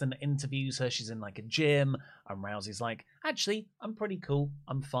Braxton interviews her. She's in a gym, and Rousey's like, actually, I'm pretty cool.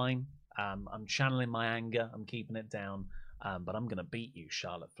 I'm fine. I'm channeling my anger. I'm keeping it down. But I'm going to beat you,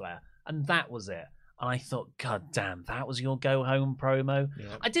 Charlotte Flair. And that was it. And I thought, God damn, that was your go-home promo?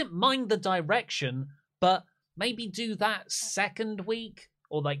 Yep. I didn't mind the direction, but maybe do that second week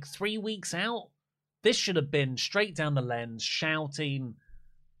or 3 weeks out. This should have been straight down the lens, shouting,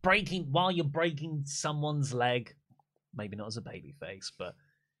 while you're breaking someone's leg. Maybe not as a babyface, but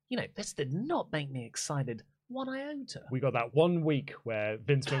this did not make me excited one iota. We got that 1 week where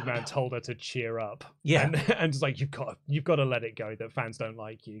Vince McMahon told her to cheer up. Yeah. And it's like, you've got to let it go that fans don't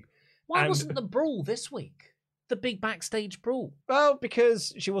like you. Why wasn't the brawl this week? The big backstage brawl? Well,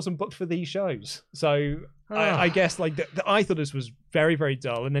 because she wasn't booked for these shows. So I guess I thought this was very, very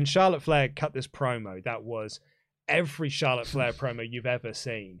dull. And then Charlotte Flair cut this promo that was every Charlotte Flair promo you've ever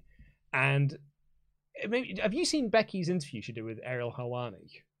seen. And have you seen Becky's interview she did with Ariel Helwani?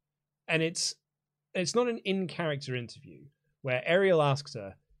 And it's not an in-character interview where Ariel asks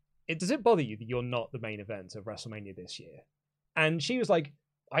her, does it bother you that you're not the main event of WrestleMania this year? And she was like,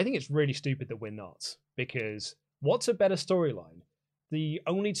 I think it's really stupid that we're not, because what's a better storyline? The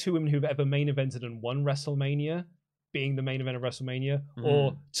only two women who've ever main evented and won WrestleMania being the main event of WrestleMania,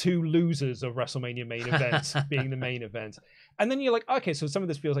 or two losers of WrestleMania main event being the main event. And then you're like, okay, so some of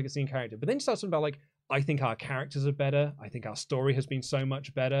this feels like it's in character. But then you start talking about I think our characters are better. I think our story has been so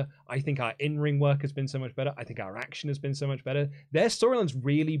much better. I think our in-ring work has been so much better. I think our action has been so much better. Their storyline's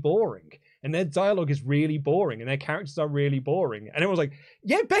really boring. And their dialogue is really boring. And their characters are really boring. And everyone's like,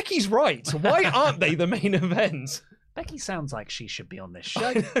 yeah, Becky's right. Why aren't they the main event? Becky sounds like she should be on this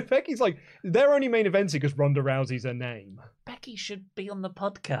show. Becky's like, they're only main eventing because Ronda Rousey's her name. Becky should be on the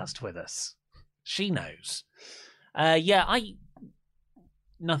podcast with us. She knows.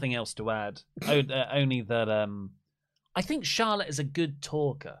 Nothing else to add. Only that I think Charlotte is a good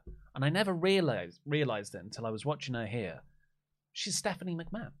talker, and I never realized it until I was watching her here. She's Stephanie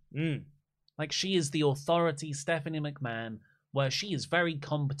McMahon. She is the authority Stephanie McMahon, where she is very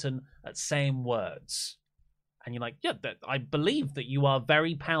competent at saying words. And you're like, yeah, I believe that you are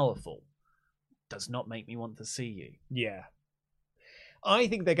very powerful. Does not make me want to see you. Yeah. I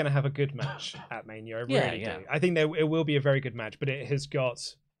think they're going to have a good match at Mania. I really do. I think it will be a very good match, but it has got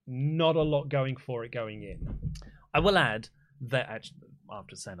not a lot going for it going in. I will add that, actually,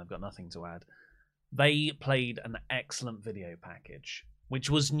 after saying I've got nothing to add, they played an excellent video package, which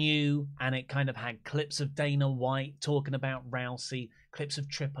was new, and it kind of had clips of Dana White talking about Rousey, clips of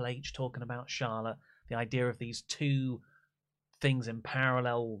Triple H talking about Charlotte. The idea of these two things in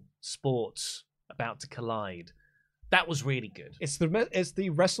parallel sports about to collide. That was really good. It's the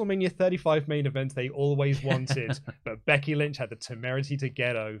WrestleMania 35 main event they always wanted, but Becky Lynch had the temerity to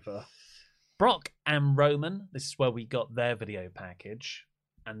get over. Brock and Roman, this is where we got their video package,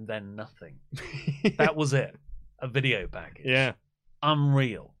 and then nothing. That was it. A video package. Yeah.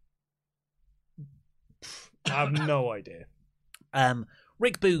 Unreal. I have no idea.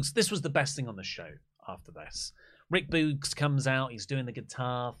 Rick Boogs, this was the best thing on the show after this. Rick Boogs comes out, he's doing the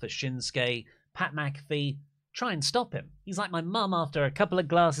guitar for Shinsuke. Pat McAfee, try and stop him. He's like my mum after a couple of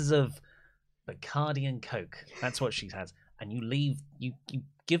glasses of Bacardi and Coke. That's what she has. And you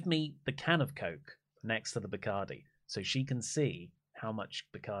give me the can of Coke next to the Bacardi so she can see how much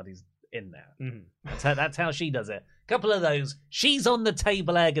Bacardi's in there. Mm-hmm. That's how she does it. A couple of those. She's on the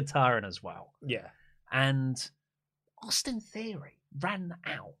table air guitaring as well. Yeah. And Austin Theory ran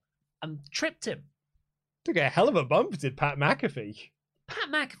out and tripped him. Took a hell of a bump, did Pat McAfee.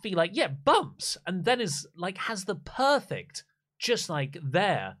 Pat McAfee, bumps, and then has the perfect,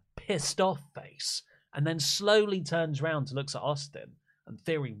 pissed off face, and then slowly turns around to look at Austin, and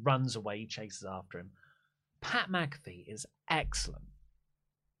Theory runs away, chases after him. Pat McAfee is excellent.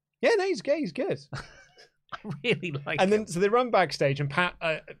 Yeah, no, he's good. I really like him. And then, so they run backstage, and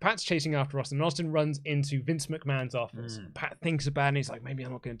Pat's chasing after Austin, and Austin runs into Vince McMahon's office. Pat thinks about it, and he's like, maybe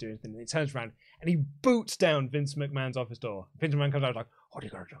I'm not going to do anything. And he turns around, and he boots down Vince McMahon's office door. Vince McMahon comes out, like, what are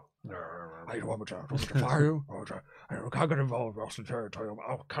you going to do? I don't want me to fire you. I can't get involved in Austin territory.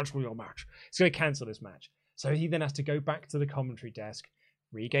 I'll cancel your match. He's going to cancel this match. So he then has to go back to the commentary desk,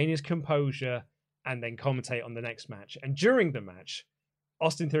 regain his composure, and then commentate on the next match. And during the match,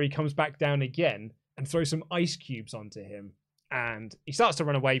 Austin Theory comes back down again and throws some ice cubes onto him. And he starts to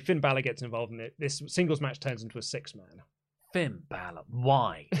run away. Finn Balor gets involved in it. This singles match turns into a 6-man. Finn Balor,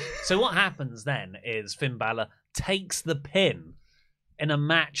 why? So what happens then is Finn Balor takes the pin in a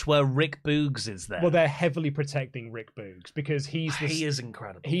match where Rick Boogs is there. Well, they're heavily protecting Rick Boogs because he is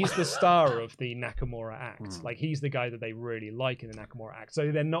incredible. He's the star of the Nakamura act. He's the guy that they really like in the Nakamura act.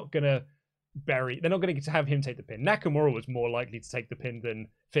 So they're not going to have him take the pin. Nakamura was more likely to take the pin than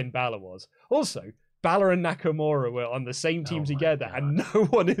Finn Balor was. Also, Balor and Nakamura were on the same team together, and no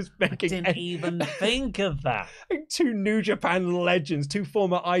one is making. I didn't even think of that. Two New Japan legends, two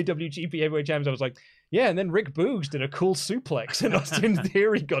former IWGP Heavyweight Champions. I was like, yeah, and then Rick Boogs did a cool suplex, and Austin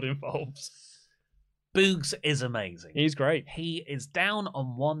Theory got involved. Boogs is amazing. He's great. He is down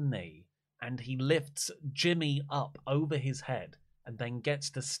on one knee, and he lifts Jimmy up over his head, and then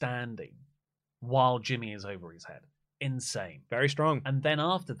gets to standing while Jimmy is over his head. insane. Very strong. And then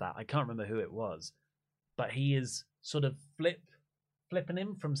after that, I can't remember who it was, but he is sort of flipping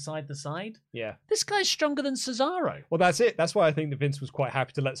him from side to side. Yeah. This guy's stronger than Cesaro. Well, that's it. That's why I think that Vince was quite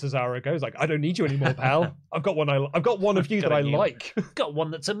happy to let Cesaro go. He's like, I don't need you anymore, pal. I've got one of you that I like. Got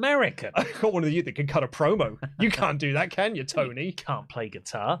one that's American. I've got one of you that can cut a promo. You can't do that, can you, Tony? You can't play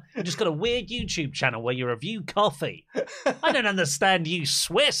guitar. You just got a weird YouTube channel where you review coffee. I don't understand you,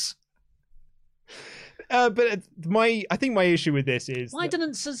 Swiss. But I think my issue with this is why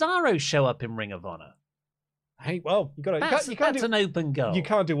didn't Cesaro show up in Ring of Honor? Hey, well, That's an open goal. You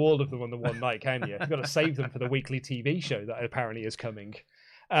can't do all of them on the one night, can you? You've got to save them for the weekly TV show that apparently is coming.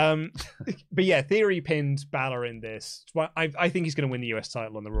 But yeah, Theory pinned Balor in this. I think he's going to win the US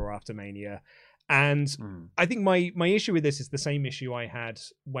title on the Raw after Mania. And I think my issue with this is the same issue I had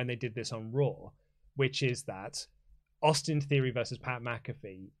when they did this on Raw, which is that Austin Theory versus Pat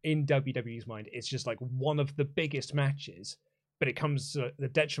McAfee in WWE's mind is just like one of the biggest matches, but it comes to the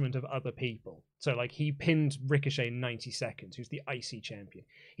detriment of other people. So, like, he pinned Ricochet in 90 seconds, who's the IC champion.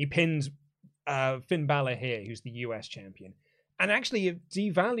 He pinned Finn Balor here, who's the US champion. And actually, it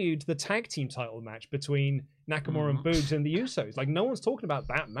devalued the tag team title match between Nakamura and Boogs and the Usos. Like, no one's talking about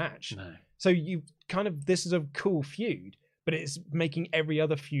that match. No. So this is a cool feud, but it's making every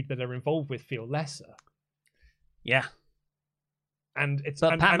other feud that they're involved with feel lesser. Yeah.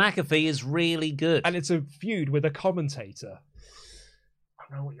 But Pat McAfee is really good. And it's a feud with a commentator.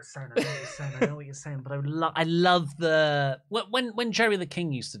 I know what you're saying. But I love the when Jerry the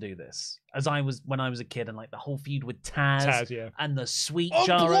King used to do this. When I was a kid, and like the whole feud with Taz yeah. and the sweet I'm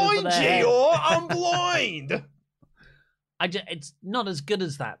jar blind, over there. I'm blind. It's not as good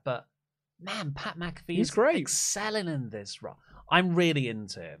as that, but man, Pat McAfee He's is great. excelling in this role. I'm really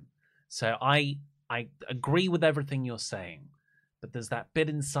into him. So I agree with everything you're saying. But there's that bit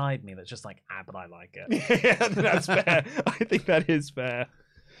inside me that's just like, but I like it. Yeah, that's fair. I think that is fair.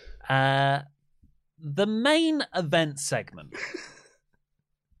 The main event segment,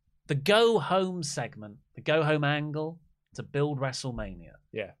 the go home segment, the go home angle to build WrestleMania.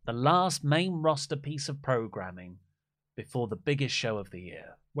 Yeah. The last main roster piece of programming before the biggest show of the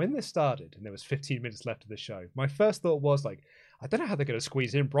year. When this started and there was 15 minutes left of the show, my first thought was like, I don't know how they're going to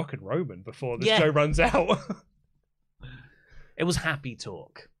squeeze in Brock and Roman before the show runs out. It was happy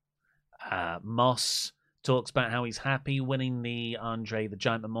talk. Moss talks about how he's happy winning the Andre the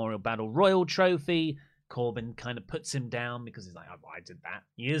Giant Memorial Battle Royal trophy. Corbin kind of puts him down because he's like, I did that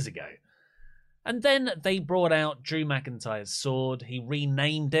years ago. And then they brought out Drew McIntyre's sword. He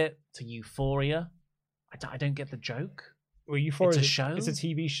renamed it to Euphoria. I don't get the joke. Well, Euphoria It's a show? It's a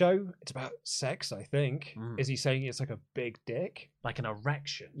TV show. It's about sex, I think. Is he saying it's like a big dick? Like an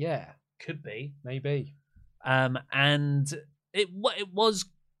erection. Yeah. Could be. Maybe. And it was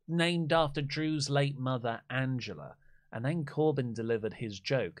named after Drew's late mother, Angela. And then Corbin delivered his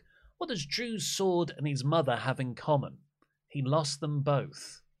joke. What does Drew's sword and his mother have in common? He lost them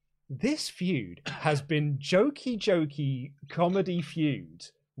both. This feud has been jokey comedy feud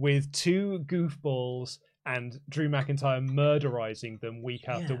with two goofballs and Drew McIntyre murderizing them week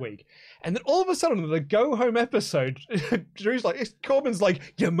after week. And then all of a sudden, in the go-home episode, Corbin's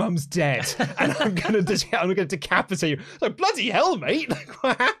like, your mum's dead, and I'm gonna decapitate you. Like, bloody hell, mate! Like,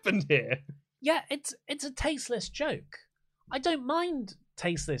 what happened here? Yeah, it's a tasteless joke. I don't mind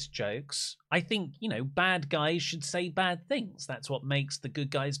tasteless jokes. I think, bad guys should say bad things. That's what makes the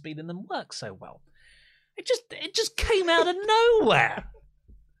good guys beating them work so well. It just came out of nowhere.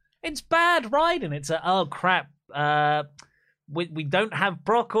 It's bad writing. It's oh crap. We don't have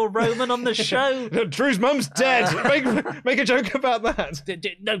Brock or Roman on the show. Drew's mum's dead. Make a joke about that.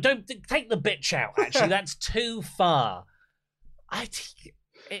 No, don't take the bitch out. Actually, that's too far.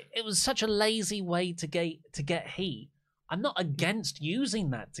 It was such a lazy way to get heat. I'm not against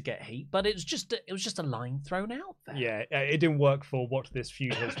using that to get heat, but it was just a line thrown out there. Yeah, it didn't work for what this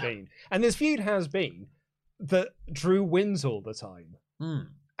feud has been, and this feud has been that Drew wins all the time.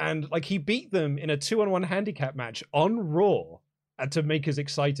 And like he beat them in a 2-on-1 handicap match on Raw to make us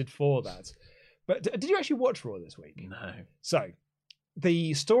excited for that. But did you actually watch Raw this week? No. So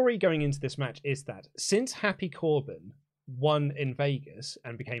the story going into this match is that since Happy Corbin won in Vegas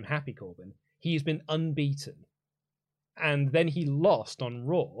and became Happy Corbin, he's been unbeaten. And then he lost on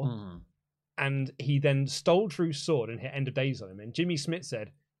Raw. And he then stole Drew's sword and hit End of Days on him. And Jimmy Smith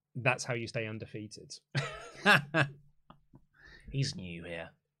said, that's how you stay undefeated. He's new here.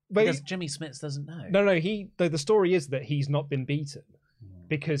 But because Jimmy Smith doesn't know. No. The story is that he's not been beaten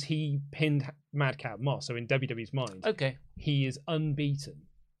because he pinned Madcap Moss. So in WWE's mind, okay, he is unbeaten.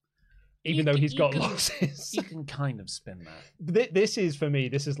 even though he's got losses. You can kind of spin that. This is, for me,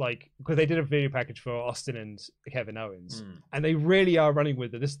 this is like, because they did a video package for Austin and Kevin Owens, and they really are running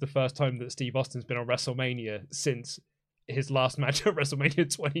with it. This is the first time that Steve Austin's been on WrestleMania since his last match at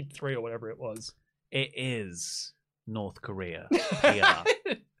WrestleMania 23 or whatever it was. It is North Korea.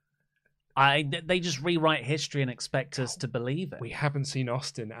 They just rewrite history and expect us to believe it. We haven't seen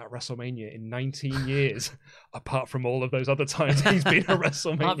Austin at WrestleMania in 19 years, apart from all of those other times he's been at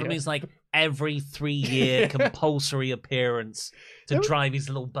WrestleMania. Apart from his like every 3-year compulsory appearance to drive his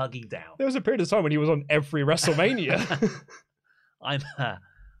little buggy down. There was a period of time when he was on every WrestleMania.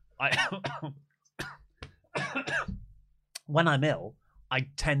 When I'm ill, I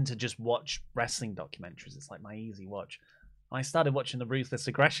tend to just watch wrestling documentaries. It's like my easy watch. I started watching the Ruthless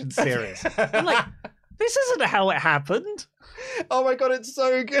Aggression series. I'm like, this isn't how it happened. Oh my god, it's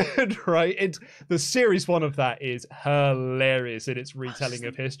so good, right? The series one of that is hilarious in its retelling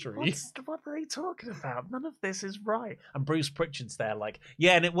of history. What are they talking about? None of this is right. And Bruce Pritchard's there like,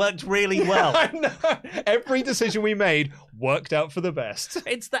 yeah, and it worked really well. I know. Every decision we made worked out for the best.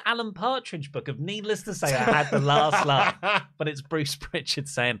 It's the Alan Partridge book of needless to say, I had the last laugh. But it's Bruce Pritchard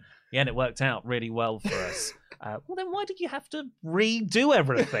saying, yeah, and it worked out really well for us. Well, then why did you have to redo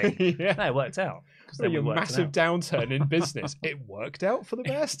everything? Yeah. No, it worked out. Your massive downturn in business, it worked out for the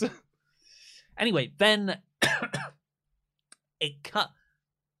best. Anyway, then it cut.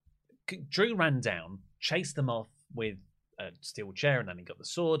 Drew ran down, chased them off with a steel chair, and then he got the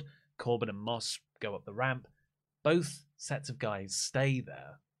sword. Corbin and Moss go up the ramp. Both sets of guys stay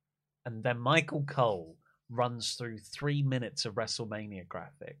there. And then Michael Cole runs through 3 minutes of WrestleMania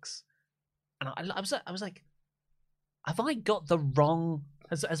graphics. And I was like, have I got the wrong...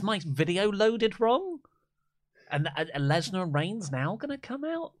 Has my video loaded wrong? And Lesnar and Reigns now going to come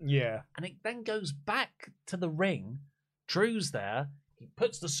out? Yeah. And it then goes back to the ring. Drew's there. He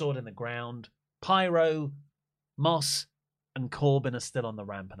puts the sword in the ground. Pyro, Moss, and Corbin are still on the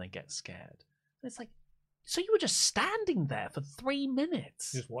ramp and they get scared. And it's like, so you were just standing there for 3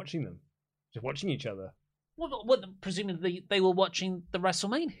 minutes? Just watching them. Just watching each other. What, presumably they were watching the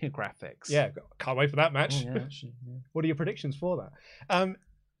WrestleMania graphics. Yeah, can't wait for that match. Oh, yeah. What are your predictions for that?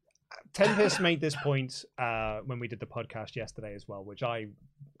 Tempest made this point when we did the podcast yesterday as well, which I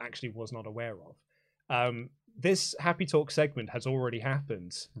actually was not aware of. This Happy Talk segment has already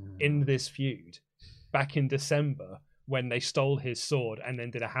happened in this feud back in December when they stole his sword and then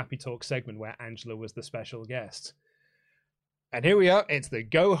did a Happy Talk segment where Angela was the special guest. And here we are. It's the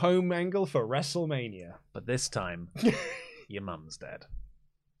go home angle for WrestleMania. But this time, your mum's dead.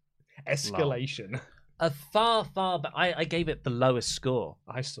 Escalation. A far, I gave it the lowest score.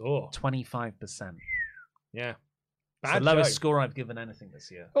 I saw 25%. Yeah, it's the lowest score I've given anything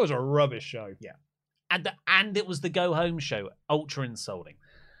this year. It was a rubbish show. Yeah, and it was the go home show. Ultra insulting.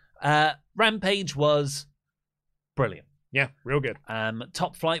 Rampage was brilliant. Yeah, real good.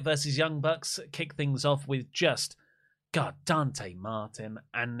 Top Flight versus Young Bucks kick things off with just. God, Dante Martin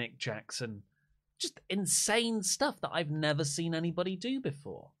and Nick Jackson. Just insane stuff that I've never seen anybody do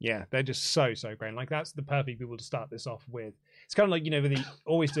before. Yeah, they're just so great. Like, that's the perfect people to start this off with. It's kind of like, they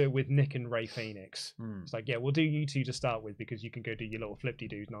always do it with Nick and Ray Phoenix. It's like, yeah, we'll do you two to start with because you can go do your little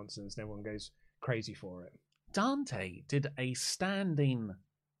flip-de-doos nonsense and everyone goes crazy for it. Dante did a standing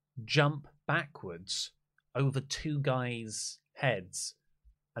jump backwards over two guys' heads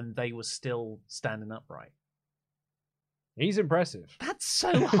and they were still standing upright. He's impressive. That's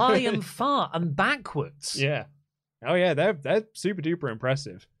so high and far and backwards. Yeah. Oh yeah, they're super duper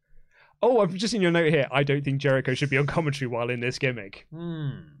impressive. Oh, I've just seen your note here. I don't think Jericho should be on commentary while in this gimmick.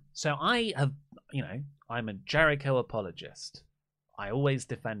 So I have, I'm a Jericho apologist. I always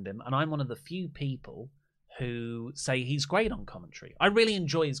defend him, and I'm one of the few people who say he's great on commentary. I really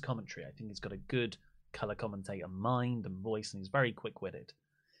enjoy his commentary. I think he's got a good color commentator mind and voice, and he's very quick-witted.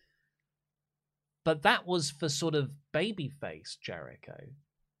 But that was for sort of babyface Jericho.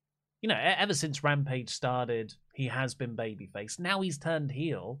 Ever since Rampage started, he has been babyface. Now he's turned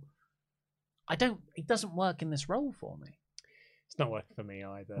heel. It doesn't work in this role for me. It's not working for me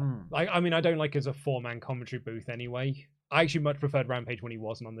either. I don't like it as a four-man commentary booth anyway. I actually much preferred Rampage when he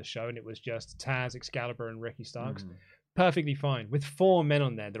wasn't on the show and it was just Taz, Excalibur, and Ricky Starks. Perfectly fine. With four men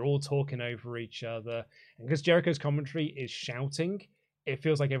on there, they're all talking over each other. And because Jericho's commentary is shouting, it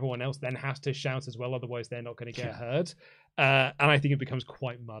feels like everyone else then has to shout as well, otherwise they're not going to get heard. And I think it becomes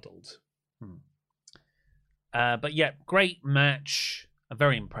quite muddled. But yeah, great match. A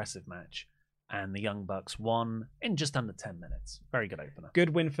very impressive match. And the Young Bucks won in just under 10 minutes. Very good opener. Good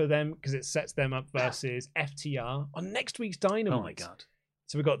win for them because it sets them up versus FTR on next week's Dynamite. Oh my God.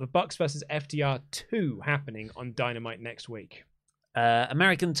 So we've got the Bucks versus FTR 2 happening on Dynamite next week.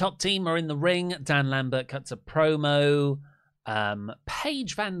 American Top Team are in the ring. Dan Lambert cuts a promo.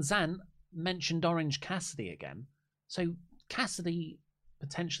 Paige Van Zandt mentioned Orange Cassidy again. So Cassidy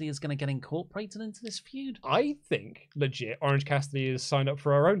potentially is going to get incorporated into this feud. I think, legit, Orange Cassidy is signed up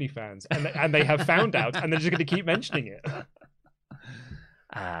for our OnlyFans, and they have found out, and they're just going to keep mentioning it.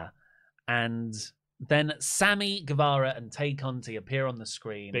 And then Sammy Guevara and Tay Conti appear on the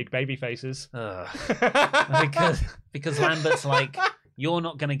screen. Big baby faces. Because Lambert's like, you're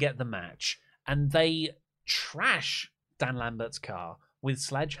not going to get the match. And they trash Dan Lambert's car with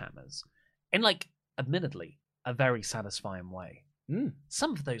sledgehammers in, like, admittedly, a very satisfying way.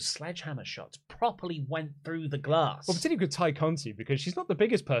 Some of those sledgehammer shots properly went through the glass. Well, particularly with Tay Conti, because she's not the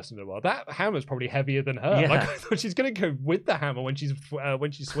biggest person in the world. That hammer's probably heavier than her. Yeah. Like, I thought she's going to go with the hammer when she's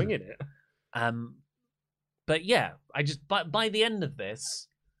swinging it. But yeah, by the end of this,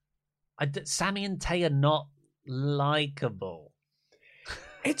 Sammy and Tay are not likable.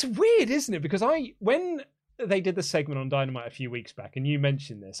 It's weird, isn't it? Because when they did the segment on Dynamite a few weeks back, and you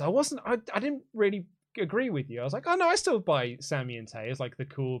mentioned this, I didn't really agree with you. I was like, oh no, I still buy Sammy and Tay as like the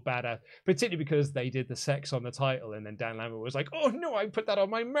cool badass, particularly because they did the sex on the title, and then Dan Lambert was like, oh no, I put that on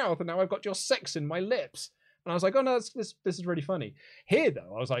my mouth, and now I've got your sex in my lips. And I was like, oh no, this is really funny. Here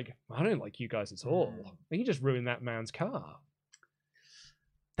though, I was like, I don't like you guys at all. You just ruined that man's car.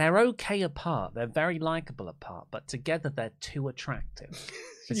 They're okay apart. They're very likable apart, but together they're too attractive.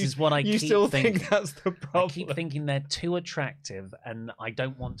 This is what I keep thinking. You still think that's the problem? I keep thinking they're too attractive, and I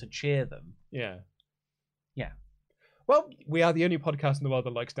don't want to cheer them. Yeah. Yeah. Well, we are the only podcast in the world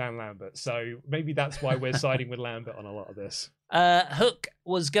that likes Dan Lambert, so maybe that's why we're siding with Lambert on a lot of this. Hook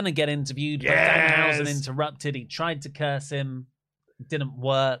was going to get interviewed, but Danhausen interrupted. He tried to curse him. It didn't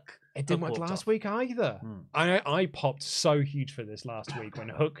work. It didn't work last week either. I popped so huge for this last week when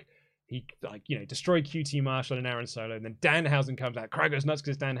Hook, he destroyed QT Marshall and Aaron Solo, and then Danhausen comes out. Crowd goes nuts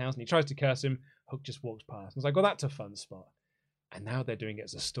because it's Danhausen. He tries to curse him. Hook just walks past. I was like, well, that's a fun spot. And now they're doing it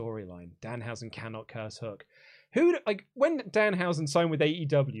as a storyline. Danhausen cannot curse Hook. When Danhausen signed with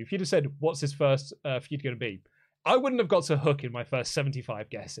AEW, if you'd have said, what's his first feud going to be? I wouldn't have got to Hook in my first 75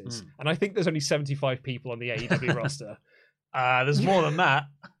 guesses. And I think there's only 75 people on the AEW roster. There's more than that.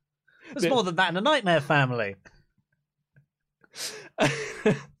 There's more than that in the Nightmare Family.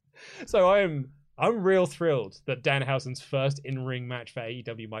 So I'm real thrilled that Danhausen's first in-ring match for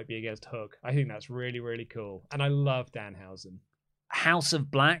AEW might be against Hook. I think that's really, really cool. And I love Danhausen. House of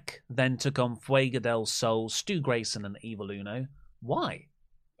Black then took on Fuego del Sol, Stu Grayson, and Evil Uno. Why?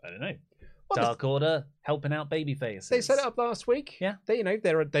 I don't know. Dark Order helping out babyfaces. They set it up last week. Yeah.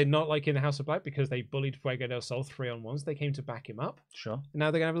 They're not like in the House of Black because they bullied Fuego del Sol 3-on-1s. They came to back him up. Sure. And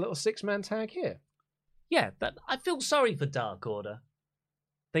now they're going to have a little 6-man tag here. Yeah, I feel sorry for Dark Order.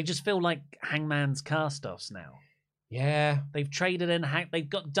 They just feel like Hangman's cast-offs now. Yeah. They've traded in, they've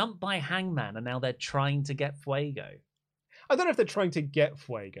got dumped by Hangman, and now they're trying to get Fuego. I don't know if they're trying to get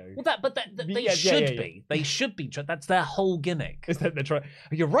Fuego. Well, they should be. They should be. That's their whole gimmick. Is that they're trying?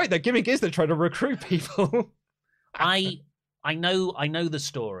 You're right. Their gimmick is they're trying to recruit people. I know the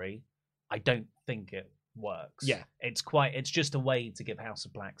story. I don't think it works. Yeah, it's just a way to give House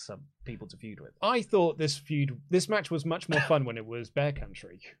of Black some people to feud with. I thought this match was much more fun when it was Bear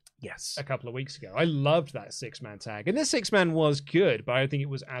Country. Yes, a couple of weeks ago. I loved that 6-man tag, and this 6-man was good, but I don't think it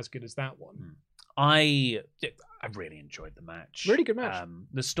was as good as that one. I really enjoyed the match. Really good match.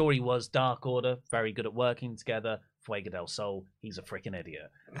 The story was Dark Order, very good at working together. Fuego del Sol, he's a freaking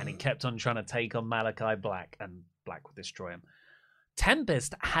idiot. And he kept on trying to take on Malachi Black, and Black would destroy him.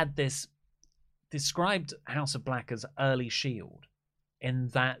 Tempest had described House of Black as early Shield, in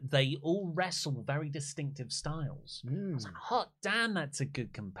that they all wrestle very distinctive styles. I was like, hot damn, that's a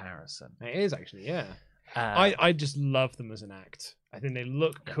good comparison. It is actually, yeah. I just love them as an act. I think they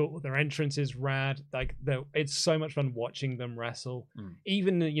look cool. Their entrance is rad. It's so much fun watching them wrestle.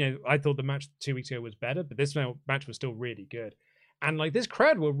 Even, I thought the match 2 weeks ago was better, but this match was still really good. And this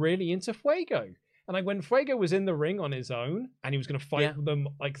crowd were really into Fuego. And when Fuego was in the ring on his own and he was going to fight them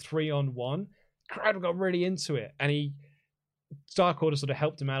 3-on-1, crowd got really into it. And Dark Order sort of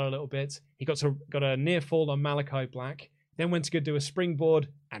helped him out a little bit. He got a near fall on Malachi Black. Then went to go do a springboard,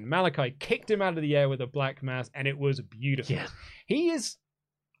 and Malachi kicked him out of the air with a black mass, and it was beautiful. Yeah. He is...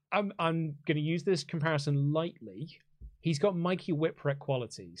 I'm going to use this comparison lightly. He's got Mikey Whipwreck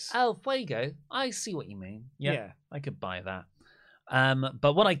qualities. Oh, Fuego. I see what you mean. Yeah. I could buy that.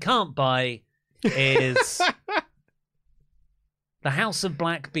 But what I can't buy is the House of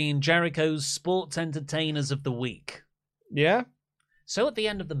Black being Jericho's Sports Entertainers of the Week. Yeah? So at the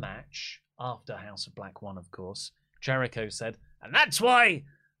end of the match, after House of Black won, of course, Jericho said, and that's why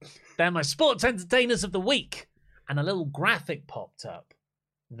they're my Sports Entertainers of the Week. and a little graphic popped up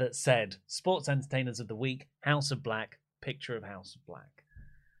that said Sports Entertainers of the Week, House of Black, picture of House of Black.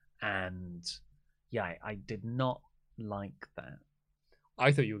 And yeah, I did not like that.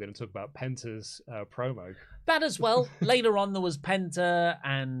 I thought you were going to talk about Penta's promo. That as well. Later on, there was Penta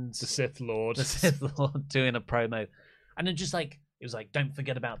and the Sith Lord. The Sith Lord doing a promo. And it just like, it was like, don't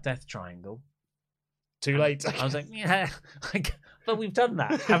forget about Death Triangle. Too late. I was like, yeah, but we've done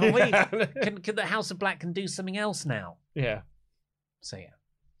that, haven't we? Yeah. Can the House of Black can do something else now? Yeah. So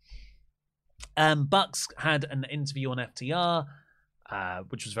yeah. Bucks had an interview on FTR,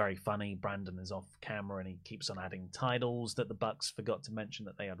 which was very funny. Brandon is off camera and he keeps on adding titles that the Bucks forgot to mention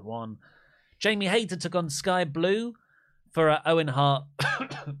that they had won. Jamie Hayter took on Sky Blue for an Owen Hart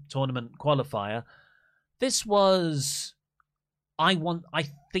tournament qualifier. This was, I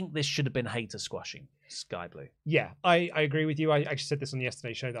think this should have been Hayter squashing Sky Blue. Yeah, I agree with you. I actually said this on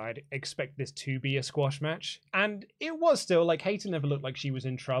yesterday's show that I'd expect this to be a squash match. And it was still, like, Hayter never looked like she was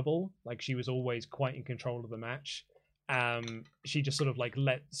in trouble. Like, she was always quite in control of the match. She just sort of, like,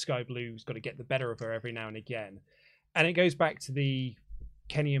 let Sky Blue's got to get the better of her every now and again. And it goes back to the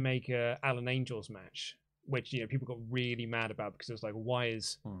Kenny Omega Alan Angels match, which, you know, people got really mad about because it was like, why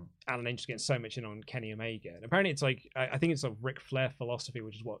is Alan Angels getting so much in on Kenny Omega? And apparently it's like, I think it's a Ric Flair philosophy,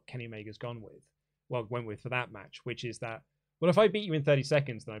 which is what Kenny Omega's went with for that match, which is that, well, if I beat you in 30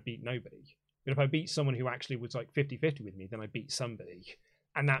 seconds, then I beat nobody. But if I beat someone who actually was like 50-50 with me, then I beat somebody.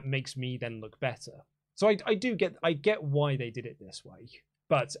 And that makes me then look better. So I get why they did it this way.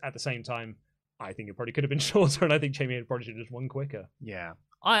 But at the same time, I think it probably could have been shorter, and I think Jamie probably should have just won quicker. Yeah,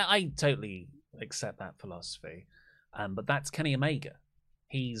 I totally accept that philosophy. But that's Kenny Omega.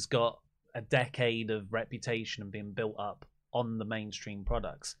 He's got a decade of reputation and being built up on the mainstream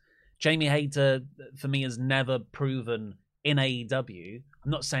products. Jamie Hayter, for me, has never proven in AEW.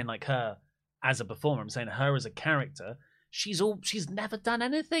 I'm not saying like her as a performer. I'm saying her as a character. She's never done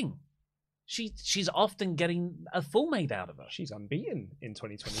anything. She's often getting a fool made out of her. She's unbeaten in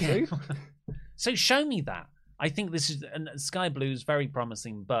 2022. Yeah. So show me that. I think this is, and Sky Blue is very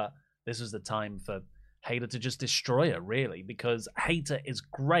promising, but this was the time for Hayter to just destroy her, really, because Hayter is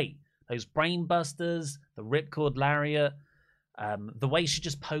great. Those brain busters, the ripcord lariat, the way she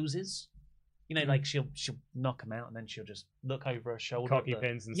just poses. You know, like she'll knock him out and then she'll just look over her shoulder. Cocky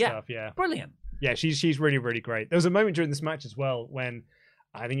pins and stuff, yeah. Brilliant. Yeah, she's really, really great. There was a moment during this match as well when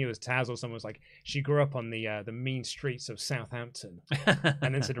I think it was Taz or someone was like, she grew up on the mean streets of Southampton.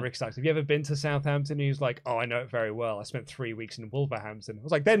 And then said to Rick Starks, have you ever been to Southampton? And he was like, oh, I know it very well. I spent 3 weeks in Wolverhampton. I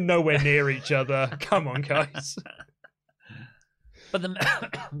was like, they're nowhere near each other. Come on, guys. But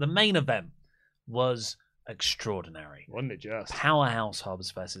the main event was extraordinary. Wasn't it just? Powerhouse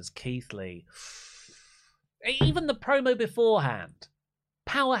Hobbs versus Keith Lee. Even the promo beforehand,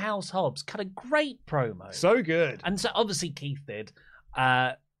 Powerhouse Hobbs cut a great promo. So good. And so obviously Keith did.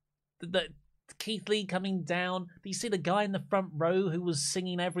 The Keith Lee coming down. Do you see the guy in the front row who was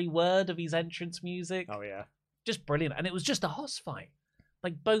singing every word of his entrance music? Oh, yeah. Just brilliant. And it was just a hoss fight.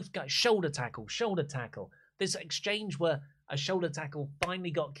 Like both guys, shoulder tackle. This exchange where a shoulder tackle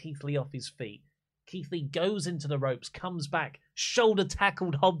finally got Keith Lee off his feet. Keith Lee goes into the ropes, comes back, shoulder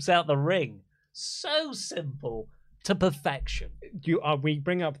tackled Hobbs out the ring. So simple to perfection. We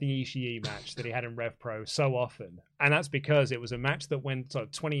bring up the Ishii match that he had in Rev Pro so often, and that's because it was a match that went sort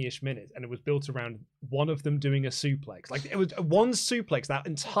of 20-ish minutes, and it was built around one of them doing a suplex. Like, it was one suplex. That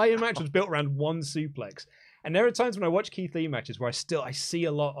entire match was built around one suplex. And there are times when I watch Keith Lee matches where I see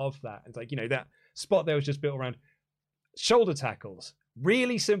a lot of that. It's like, you know, that spot there was just built around shoulder tackles.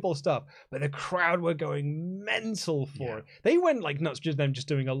 Really simple stuff, but the crowd were going mental for it. They went like nuts, just them just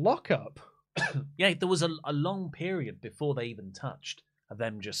doing a lockup. Yeah, there was a long period before they even touched of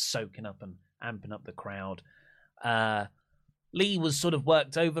them just soaking up and amping up the crowd. Lee was sort of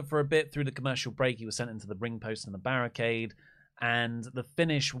worked over for a bit through the commercial break. He was sent into the ring post and the barricade, and the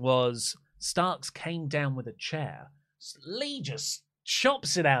finish was Starks came down with a chair. Lee just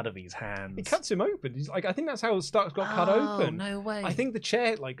chops it out of his hands. He cuts him open. He's like, I think that's how Starks got cut open. No way. I think the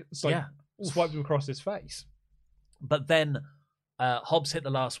chair swiped him across his face. But then Hobbs hit the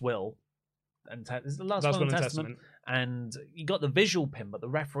last will. And this is the last will and testament. And you got the visual pin, but the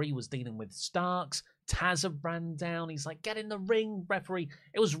referee was dealing with Starks. Taz ran down. He's like, get in the ring, referee.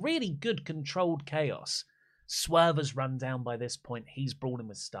 It was really good controlled chaos. Swerve has run down by this point. He's brawling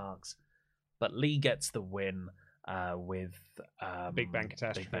with Starks. But Lee gets the win with Big Bang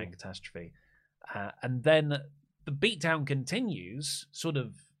Catastrophe. And then the beatdown continues, sort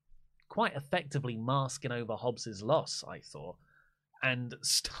of quite effectively masking over Hobbs's loss, I thought. And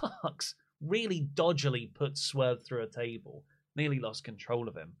Starks really dodgily put Swerve through a table, nearly lost control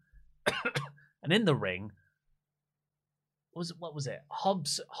of him. And in the ring, what was it?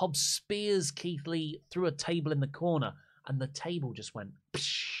 Hobbs spears Keith Lee through a table in the corner, and the table just went.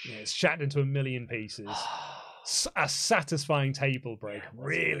 Yeah, it's shattered into a million pieces. A satisfying table break,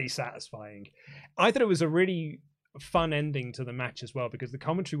 really satisfying. I thought it was a really fun ending to the match as well, because the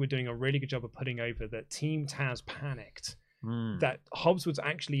commentary were doing a really good job of putting over that Team Taz panicked, that Hobbs was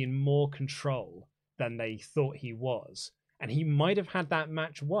actually in more control than they thought he was, and he might have had that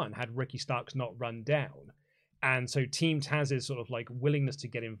match won had Ricky Starks not run down. And so Team Taz's sort of like willingness to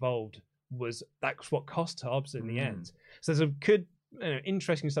get involved that's what cost Hobbs in the end. So there's a good,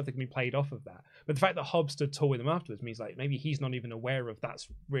 interesting stuff that can be played off of that. But the fact that Hobbs stood tall with him afterwards means like maybe he's not even aware of that's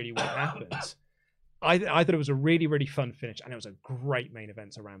really what happened. I thought it was a really, really fun finish, and it was a great main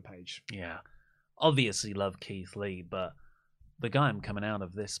event to Rampage. Yeah. Obviously love Keith Lee, but the guy I'm coming out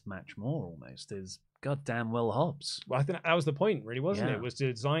of this match more almost is goddamn Will Hobbs. Well, I think that was the point, really, wasn't Yeah. it? It was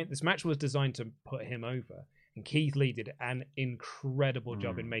designed. This match was designed to put him over, and Keith Lee did an incredible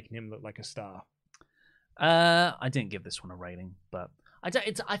job in making him look like a star. I didn't give this one a rating, but I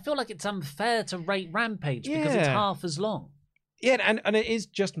feel like it's unfair to rate Rampage because it's half as long. Yeah, and it is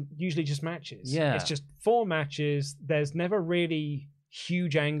usually just matches. Yeah. It's just 4 matches. There's never really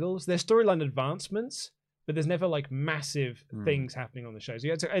huge angles. There's storyline advancements, but there's never like massive things happening on the show. So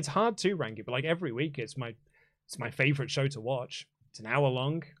yeah, it's hard to rank it, but like every week it's my favorite show to watch. It's an hour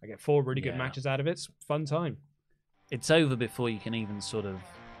long. I get 4 really good matches out of it. It's a fun time. It's over before you can even sort of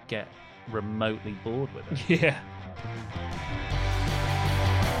get remotely bored with it. Yeah.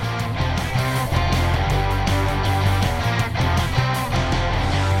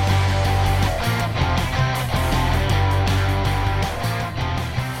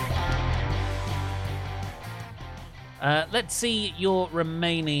 Let's see your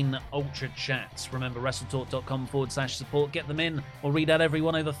remaining Ultra Chats. Remember, WrestleTalk.com/support. Get them in. We'll read out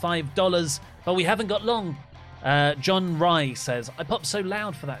everyone over $5. But we haven't got long. John Rye says, I popped so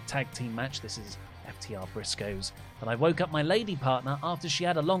loud for that tag team match. This is FTR Briscoes. But I woke up my lady partner after she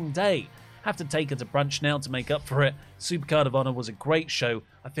had a long day. Have to take her to brunch now to make up for it. Supercard of Honor was a great show.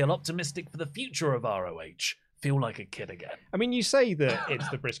 I feel optimistic for the future of ROH. Feel like a kid again. I mean, you say that it's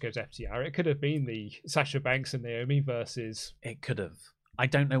the Briscoes FTR. It could have been the Sasha Banks and Naomi versus... It could have. I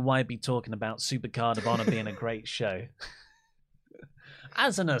don't know why I'd be talking about Supercard of Honor being a great show.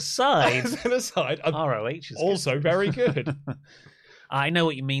 As an aside, ROH is also very good. I know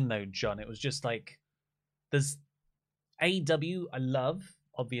what you mean, though, John. It was just like, there's AEW I love,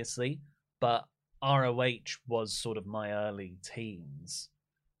 obviously, but ROH was sort of my early teens.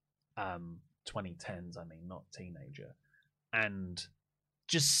 2010s, I mean, not teenager. And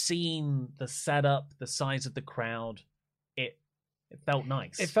just seeing the setup, the size of the crowd, it felt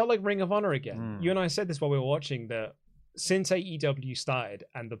nice. It felt like Ring of Honor again. You and I said this while we were watching, that since AEW started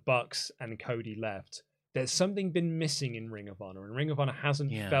and the Bucks and Cody left, there's something been missing in Ring of Honor, and Ring of Honor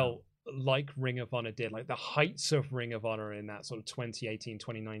hasn't felt like Ring of Honor did, like the heights of Ring of Honor in that sort of 2018,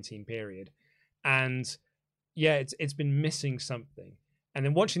 2019 period. And yeah, it's been missing something. And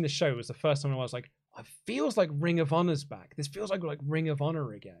then watching the show was the first time I was like, it feels like Ring of Honor's back. This feels like Ring of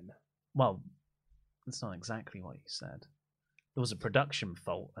Honor again. Well, that's not exactly what you said. There was a production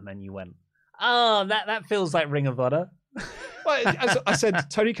fault, and then you went, oh, that feels like Ring of Honor. Well, as I said,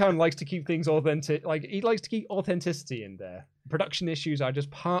 Tony Khan likes to keep things authentic. Like, he likes to keep authenticity in there. Production issues are just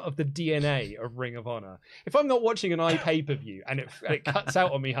part of the DNA of Ring of Honor. If I'm not watching an pay-per-view and it cuts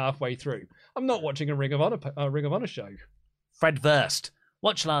out on me halfway through, I'm not watching a Ring of Honor show. Fred Verst.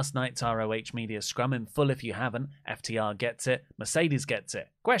 Watch last night's ROH Media Scrum in full if you haven't. FTR gets it. Mercedes gets it.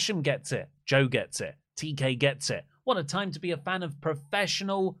 Gresham gets it. Joe gets it. TK gets it. What a time to be a fan of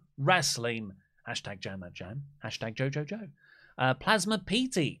professional wrestling. #JamThatJam. #JoJoJo. Plasma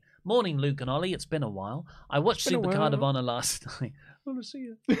PT. Morning, Luke and Ollie. It's been a while. I watched Supercard of Honor last night. I want to see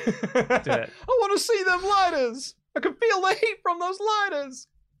it. Do it. I want to see them lighters. I can feel the heat from those lighters.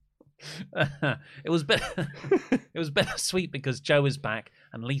 It was bittersweet because Joe is back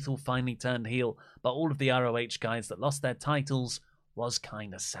and Lethal finally turned heel, but all of the ROH guys that lost their titles was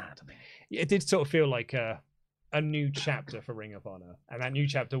kind of sad. I mean, it did sort of feel like a new chapter for Ring of Honor, and that new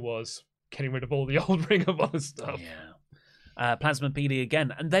chapter was getting rid of all the old Ring of Honor stuff. Yeah. Plasma PD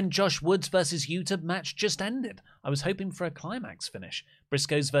again, and then Josh Woods versus Yuta match just ended. I was hoping for a climax finish.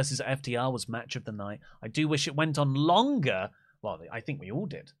 Briscoes versus FTR was match of the night. I do wish it went on longer. Well, I think we all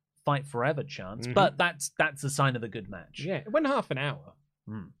did. Fight forever chance, but that's a sign of a good match. Yeah, it went half an hour.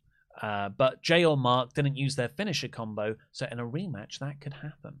 But Jay or Mark didn't use their finisher combo, so in a rematch that could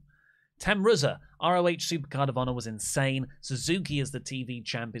happen. Temruza, ROH Supercard of Honor was insane. Suzuki as the TV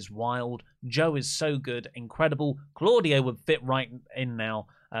champ is wild. Joe is so good, incredible. Claudio would fit right in now.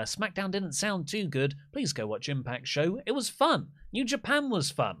 SmackDown didn't sound too good. Please go watch Impact Show. It was fun. New Japan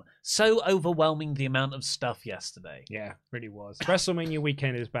was fun. So overwhelming the amount of stuff yesterday. Yeah, really was. WrestleMania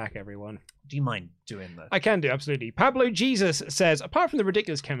weekend is back, everyone. Do you mind doing that? I can do, absolutely. Pablo Jesus says, apart from the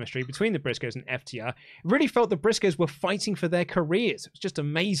ridiculous chemistry between the Briscoes and FTR, it really felt the Briscoes were fighting for their careers. It was just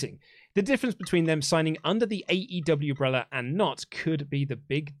amazing. The difference between them signing under the AEW umbrella and not could be the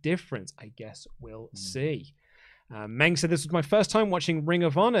big difference. I guess we'll see. Meng said, this was my first time watching Ring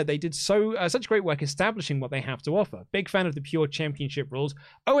of Honor. They did such great work establishing what they have to offer. Big fan of the pure championship rules.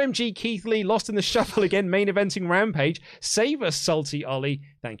 OMG, Keith Lee lost in the shuffle again, main eventing Rampage. Save us, Salty Ollie.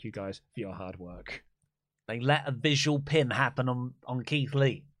 Thank you guys for your hard work. They let a visual pin happen on Keith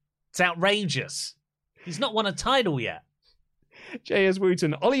Lee. It's outrageous. He's not won a title yet. J.S.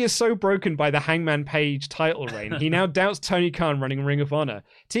 Wooten, Ollie is so broken by the Hangman Page title reign. He now doubts Tony Khan running Ring of Honor.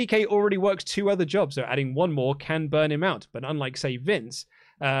 TK already works 2 other jobs, so adding one more can burn him out. But unlike, say, Vince,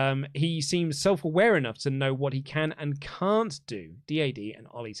 he seems self-aware enough to know what he can and can't do. DAD and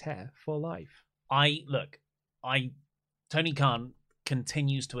Ollie's hair for life. Tony Khan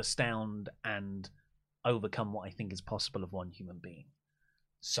continues to astound and overcome what I think is possible of one human being.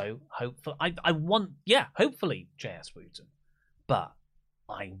 So hopefully, hopefully J.S. Wooten. But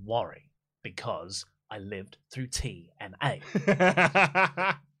I worry because I lived through TNA.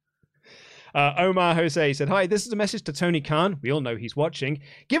 Omar Jose said, hi, this is a message to Tony Khan. We all know he's watching.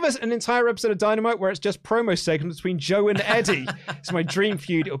 Give us an entire episode of Dynamite where it's just promo segments between Joe and Eddie. It's my dream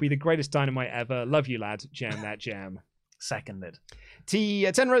feud. It'll be the greatest Dynamite ever. Love you, lad. Jam that jam. Seconded.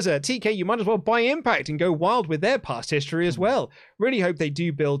 Tenreza, TK, you might as well buy Impact and go wild with their past history as well. Really hope they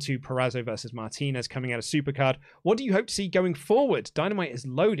do build to Purrazzo versus Martinez coming out of Supercard. What do you hope to see going forward? Dynamite is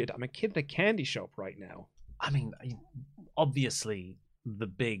loaded. I'm a kid at a candy shop right now. I mean, obviously, the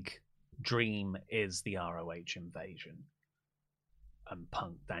big dream is the ROH invasion. And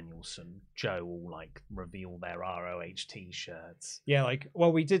Punk, Danielson, Joe all reveal their ROH t-shirts. Yeah,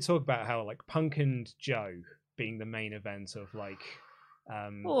 we did talk about how Punk and Joe being the main event of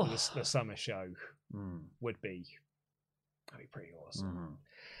the summer show would be pretty awesome.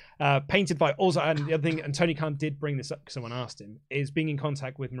 Painted by also, and the other thing, and Tony Khan did bring this up because someone asked him, is being in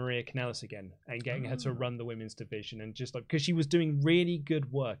contact with Maria Kanellis again and getting her to run the women's division, and just because she was doing really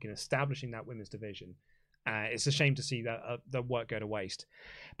good work in establishing that women's division. It's a shame to see that the work go to waste.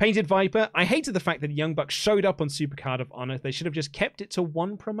 Painted Viper, I hated the fact that the Young Bucks showed up on Supercard of Honor. They should have just kept it to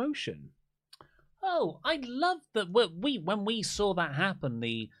one promotion. Oh, I love that. When we saw that happen,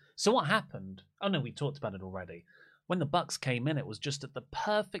 so what happened? Oh no, we talked about it already. When the Bucks came in, it was just at the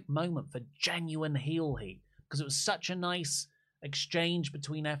perfect moment for genuine heel heat because it was such a nice exchange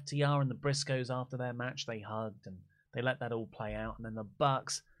between FTR and the Briscoes after their match. They hugged and they let that all play out, and then the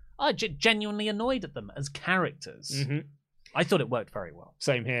Bucks. I genuinely annoyed at them as characters. Mm-hmm. I thought it worked very well.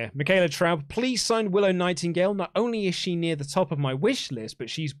 Same here. Michaela Traub, please sign Willow Nightingale. Not only is she near the top of my wish list, but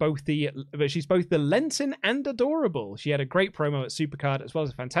she's both the Lenton and adorable. She had a great promo at Supercard as well as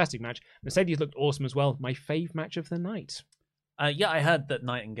a fantastic match. Mercedes looked awesome as well. My fave match of the night. Yeah, I heard that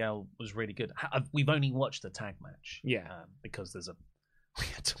Nightingale was really good. We've only watched the tag match. Yeah, because we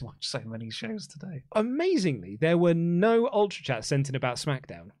had to watch so many shows today. Amazingly, there were no Ultra Chats sent in about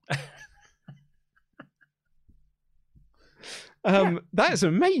SmackDown. That is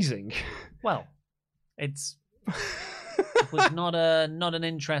amazing. Well, it was not an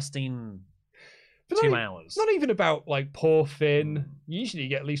interesting 2 hours. Not even about poor Finn. Usually you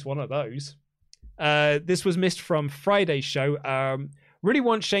get at least one of those. This was missed from Friday's show. Really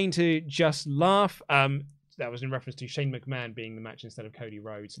want Shane to just laugh. That was in reference to Shane McMahon being the match instead of Cody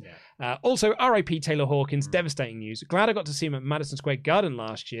Rhodes. Yeah. Also, R.I.P. Taylor Hawkins. Devastating news. Glad I got to see him at Madison Square Garden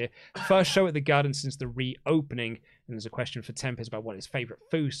last year. First show at the Garden since the reopening. And there's a question for Tempest about what his favourite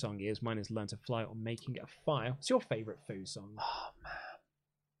Foo song is. Mine is Learn to Fly or Making a Fire. What's your favourite Foo song? Oh, man.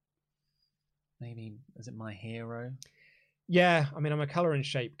 Maybe, is it My Hero? Yeah, I mean, I'm a colour and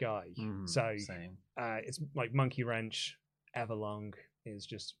shape guy. So same. It's like Monkey Wrench, Everlong is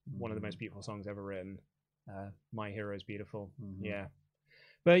just one of the most beautiful songs ever written. My Hero is beautiful. Yeah.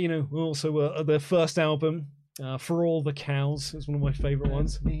 But, also their first album, For All the Cows, is one of my favourite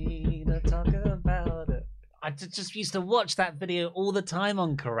ones. Me to talk about it. I just used to watch that video all the time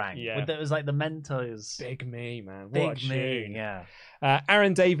on Kerrang. Yeah. It was like the Mentos. Big Me, man. Big Me, yeah.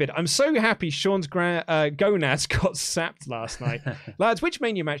 Aaron David, I'm so happy Sean's gonads got sapped last night. Lads, which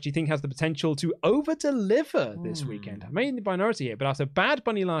Mania match do you think has the potential to over-deliver this weekend? I'm in the minority here, but after Bad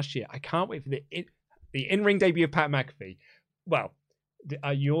Bunny last year, I can't wait for the in-ring debut of Pat McAfee. Well,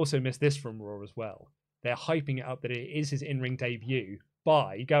 you also missed this from Raw as well. They're hyping it up that it is his in-ring debut,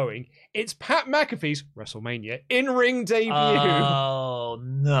 by going, it's Pat McAfee's WrestleMania in-ring debut. Oh,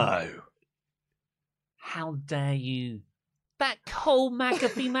 no. How dare you? That Cole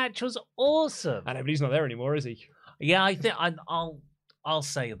McAfee match was awesome. And he's not there anymore, is he? Yeah, I think I'll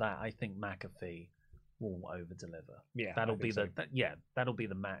say that. I think McAfee will over-deliver. Yeah, that'll be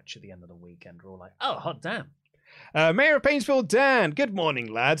the match at the end of the weekend. We're all like, oh, hot damn. Mayor of Painesville, Dan. Good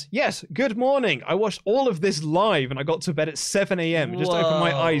morning, lads. Yes, good morning. I watched all of this live and I got to bed at 7 a.m. Just opened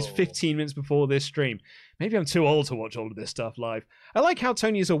my eyes 15 minutes before this stream. Maybe I'm too old to watch all of this stuff live. I like how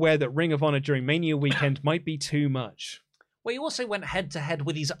Tony is aware that Ring of Honor during Mania weekend might be too much. Well, he also went head-to-head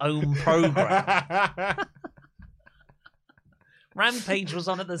with his own program. Rampage was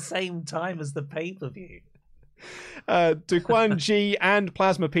on at the same time as the pay-per-view. Duquan G and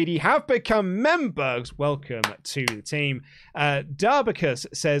Plasma PD have become members. Welcome to the team. Darbicus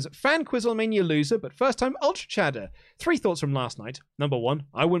says, fan Quizzlemania loser, but first time Ultra Chatter. 3 thoughts from last night. Number 1,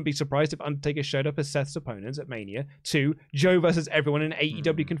 I wouldn't be surprised if Undertaker showed up as Seth's opponents at Mania. 2, Joe versus everyone in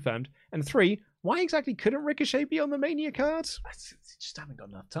AEW confirmed. And 3, why exactly couldn't Ricochet be on the Mania cards? Just haven't got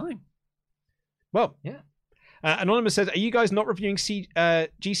enough time. Well, yeah. Anonymous says, are you guys not reviewing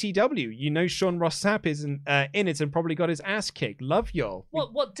GCW? You know Sean Ross Sapp is in it and probably got his ass kicked. Love y'all.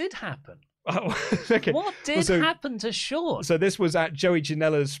 What did happen? Oh, okay. What did happen to Sean? So this was at Joey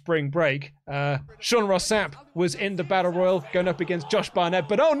Janela's spring break. Sean Ross Sapp was in the Battle Royal going up against Josh Barnett,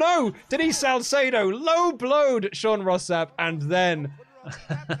 but oh no! Denise Salcedo low-blowed Sean Ross Sapp and then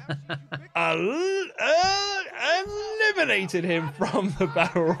eliminated him from the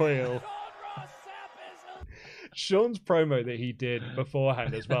Battle Royal. Sean's promo that he did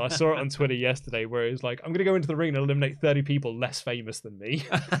beforehand as well. I saw it on Twitter yesterday where he was like, I'm going to go into the ring and eliminate 30 people less famous than me.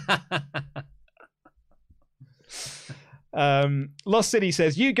 Lost City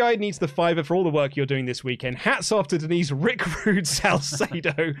says, you guy needs the fiver for all the work you're doing this weekend. Hats off to Denise Rick Rude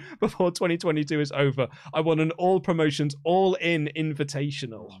Salcedo before 2022 is over. I want an all promotions, all in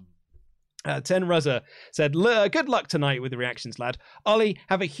invitational. Ten Ruzza said, good luck tonight with the reactions, lad. Ollie,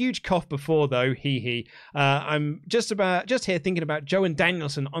 have a huge cough before, though. Hee. I'm just here thinking about Joe and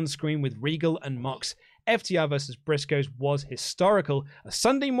Danielson on screen with Regal and Mox. FTR versus Briscoes was historical. A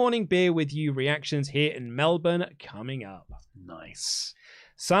Sunday morning beer with you reactions here in Melbourne coming up. Nice.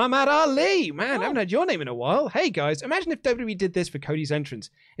 Samad Ali. Man, I haven't had your name in a while. Hey, guys, imagine if WWE did this for Cody's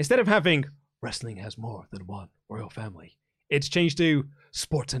entrance. Instead of having wrestling has more than one royal family, it's changed to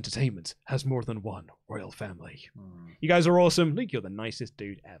sports entertainment has more than one royal family. You guys are awesome. Luke, you're the nicest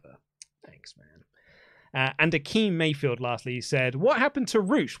dude ever. Thanks, man. And Akeem Mayfield, lastly, said, what happened to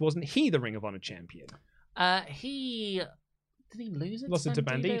Roosh? Wasn't he the Ring of Honor champion? Did he lose it Lost it to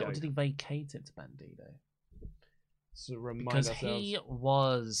Bandito. Or did he vacate it to Bandito? So remind because ourselves. he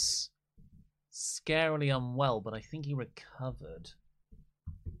was scarily unwell, but I think he recovered.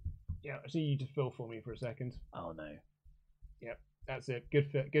 Yeah, I see you just fill for me for a second. Oh, no. Yep, that's it.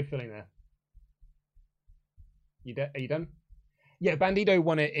 Good filling there. Are you done? Yeah, Bandito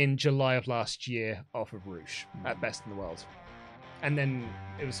won it in July of last year off of Roosh at Best in the World. And then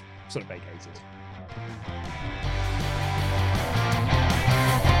it was sort of vacated.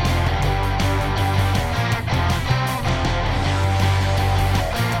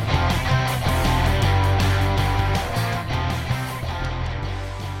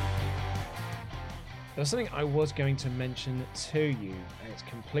 There's something I was going to mention to you, and it's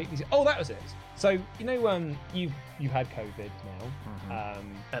completely... Oh, that was it. So, you know, you've had COVID now.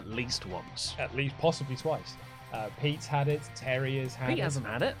 At least once. At least, possibly twice. Pete's had it. Terry has had it. Pete hasn't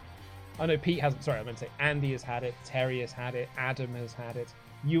had it. Oh, no, Pete hasn't. Sorry, I meant to say Andy has had it. Terry has had it. Adam has had it.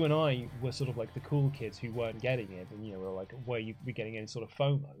 You and I were sort of like the cool kids who weren't getting it. And, you know, we were like, were you getting any sort of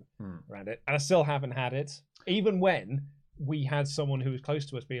FOMO around it? And I still haven't had it. Even when we had someone who was close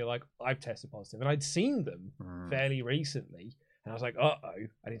to us be like, I've tested positive. And I'd seen them fairly recently. And I was like, uh-oh,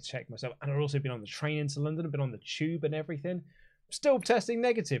 I need to check myself. And I'd also been on the train into London, I've been on the tube and everything. Still testing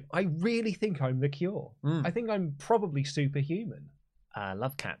negative. I really think I'm the cure. I think I'm probably superhuman.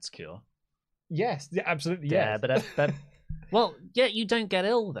 Love Cat's cure. Yes, yeah, absolutely, yeah. Yes. But well, yeah, you don't get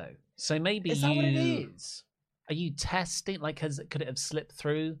ill, though. So maybe Is that what it is? Are you testing? Like, could it have slipped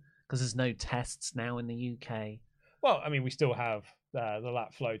through? Because there's no tests now in the UK. Well, I mean, we still have the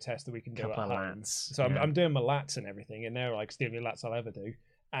lat flow test that we can do at home. Lats, so I'm doing my lats and everything, and they're like, still the lats I'll ever do.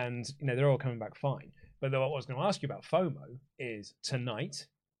 And, you know, they're all coming back fine. But what I was going to ask you about FOMO is tonight,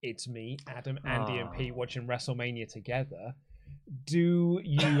 it's me, Adam, Andy, and Pete watching WrestleMania together. Do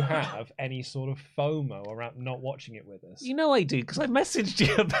you have any sort of FOMO around not watching it with us? You know I do, because I messaged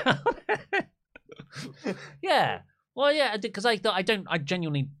you about it. Yeah. Well, yeah, because I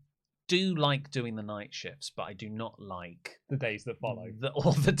genuinely do like doing the night shifts, but I do not like the days that follow.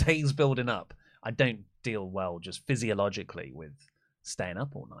 All the days building up. I don't deal well just physiologically with staying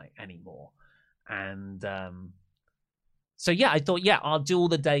up all night anymore. And so, yeah, I thought, I'll do all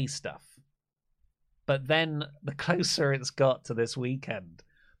the day stuff. But then the closer it's got to this weekend,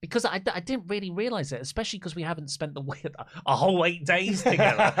 because I didn't really realize it, especially because we haven't spent a whole 8 days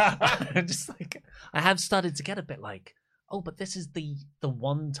together. I'm just like, I have started to get a bit like, oh, but this is the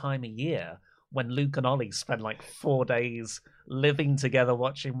one time a year when Luke and Ollie spend like 4 days living together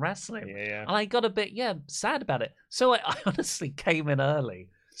watching wrestling. Yeah. And I got a bit, sad about it. So I honestly came in early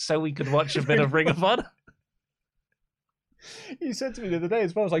so we could watch a bit of Ring of Honor. You said to me the other day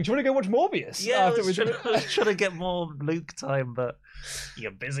as well, I was like, do you want to go watch Morbius? Yeah, I was trying to get more Luke time, but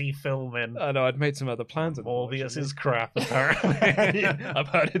you're busy filming. I know, I'd made some other plans. Morbius is crap, apparently. I've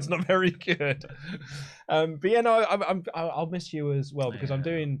heard it's not very good. But yeah, no, I'll miss you as well, because I'm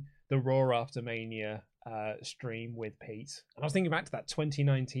doing the Raw After Mania stream with Pete. And I was thinking back to that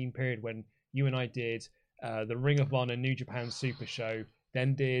 2019 period when you and I did the Ring of Honor New Japan Super Show,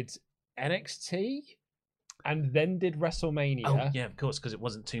 then did NXT, and then did WrestleMania. Oh, yeah, of course, because it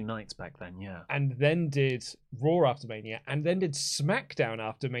wasn't 2 nights back then, yeah. And then did Raw After Mania, and then did SmackDown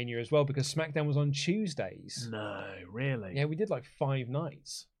After Mania as well, because SmackDown was on Tuesdays. No, really? Yeah, we did like 5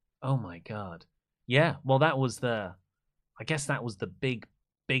 nights. Oh, my God. Yeah, well, that was I guess that was the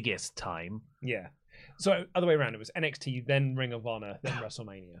biggest time. Yeah. So, other way around, it was NXT, then Ring of Honor, then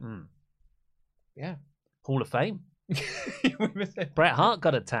WrestleMania. Yeah. Hall of Fame. Bret Hart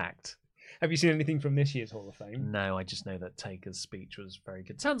got attacked. Have you seen anything from this year's Hall of Fame? No, I just know that Taker's speech was very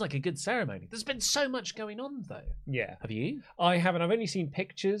good. Sounds like a good ceremony. There's been so much going on, though. Yeah. Have you? I haven't. I've only seen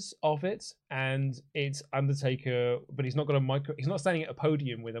pictures of it, and it's Undertaker, but he's not got he's not standing at a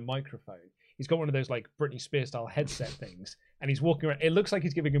podium with a microphone. He's got one of those like Britney Spears style headset things, and he's walking around. It looks like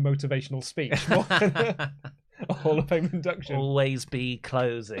he's giving a motivational speech. A Hall of Fame induction. Always be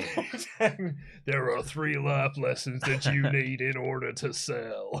closing. There are 3 life lessons that you need in order to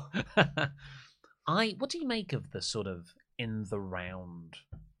sell. What do you make of the sort of in the round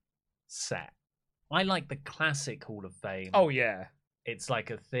set? I like the classic Hall of Fame. Oh yeah, it's like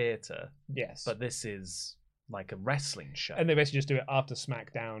a theatre. Yes, but this is like a wrestling show, and they basically just do it after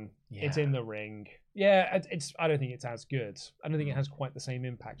SmackDown. Yeah. It's in the ring. Yeah, I don't think it's as good. I don't think it has quite the same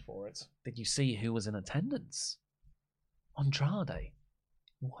impact for it. Did you see who was in attendance? Andrade.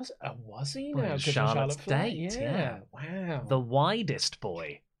 Was he? Well, now? Charlotte's date. Yeah. Wow. The widest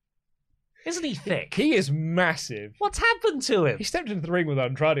boy. Isn't he thick? He is massive. What's happened to him? He stepped into the ring with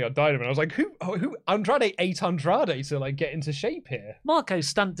Andrade on Dynamite. I was like, who? Andrade ate Andrade to like get into shape here. Marco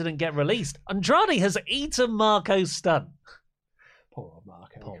Stunt didn't get released. Andrade has eaten Marco Stunt. Poor old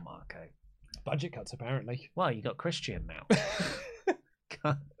Marco. Poor Marco. Budget cuts, apparently. Well, you got Christian now.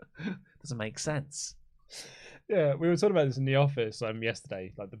 Doesn't make sense. Yeah, we were talking about this in the office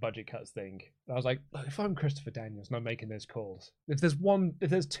yesterday, like the budget cuts thing. I was like, look, if I'm Christopher Daniels and I'm making those calls, if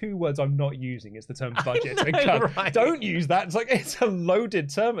there's 2 words I'm not using, it's the term budget and cut. Right. Don't use that. It's like it's a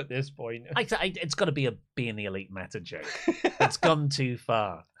loaded term at this point. It's got to be in the elite meta joke. It's gone too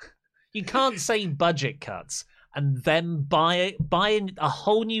far. You can't say budget cuts and then buy a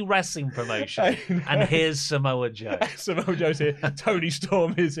whole new wrestling promotion. And here's Samoa Joe. Samoa Joe's here. Tony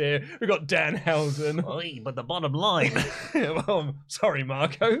Storm is here. We've got Danhausen. Oy, but the bottom line. Well, sorry,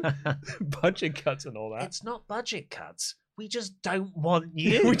 Marco. Budget cuts and all that. It's not budget cuts. We just don't want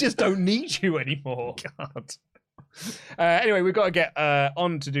you. We just don't need you anymore. God. Anyway, we've got to get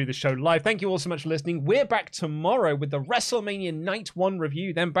on to do the show live. Thank you all so much for listening. We're back tomorrow with the WrestleMania Night 1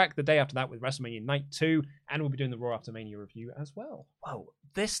 review, then back the day after that with WrestleMania Night 2, and we'll be doing the Raw After Mania review as well. Well,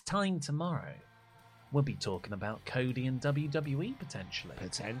 this time tomorrow, we'll be talking about Cody and WWE potentially.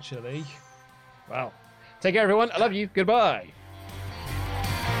 Potentially. Well, take care, everyone. I love you. Goodbye.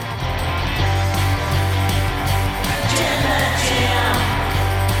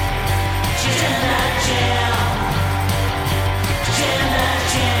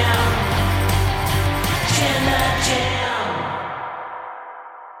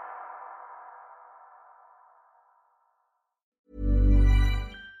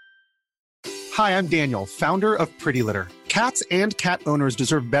 Hi, I'm Daniel, founder of Pretty Litter. Cats and cat owners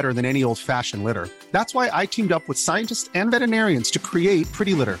deserve better than any old-fashioned litter. That's why I teamed up with scientists and veterinarians to create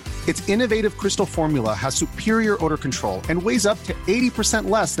Pretty Litter. Its innovative crystal formula has superior odor control and weighs up to 80%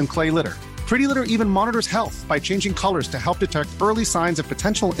 less than clay litter. Pretty Litter even monitors health by changing colors to help detect early signs of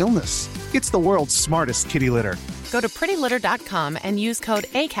potential illness. It's the world's smartest kitty litter. Go to prettylitter.com and use code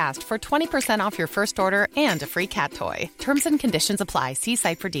ACAST for 20% off your first order and a free cat toy. Terms and conditions apply. See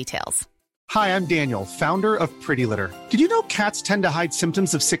site for details. Hi, I'm Daniel, founder of Pretty Litter. Did you know cats tend to hide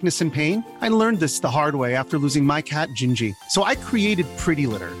symptoms of sickness and pain? I learned this the hard way after losing my cat, Gingy. So I created Pretty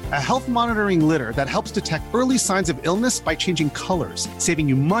Litter, a health monitoring litter that helps detect early signs of illness by changing colors, saving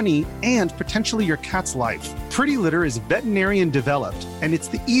you money and potentially your cat's life. Pretty Litter is veterinarian developed, and it's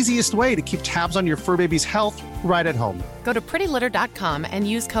the easiest way to keep tabs on your fur baby's health right at home. Go to prettylitter.com and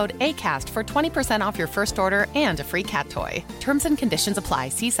use code ACAST for 20% off your first order and a free cat toy. Terms and conditions apply.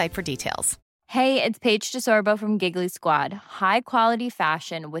 See site for details. Hey, it's Paige DeSorbo from Giggly Squad. High quality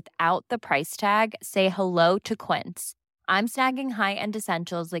fashion without the price tag. Say hello to Quince. I'm snagging high-end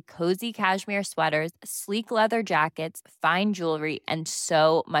essentials like cozy cashmere sweaters, sleek leather jackets, fine jewelry, and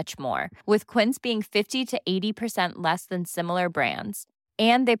so much more. With Quince being 50 to 80% less than similar brands.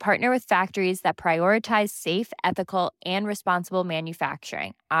 And they partner with factories that prioritize safe, ethical, and responsible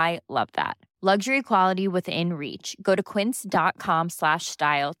manufacturing. I love that. Luxury quality within reach. Go to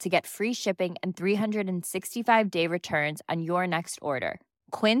quince.com/style to get free shipping and 365-day returns on your next order.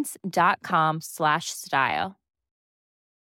 Quince.com/style.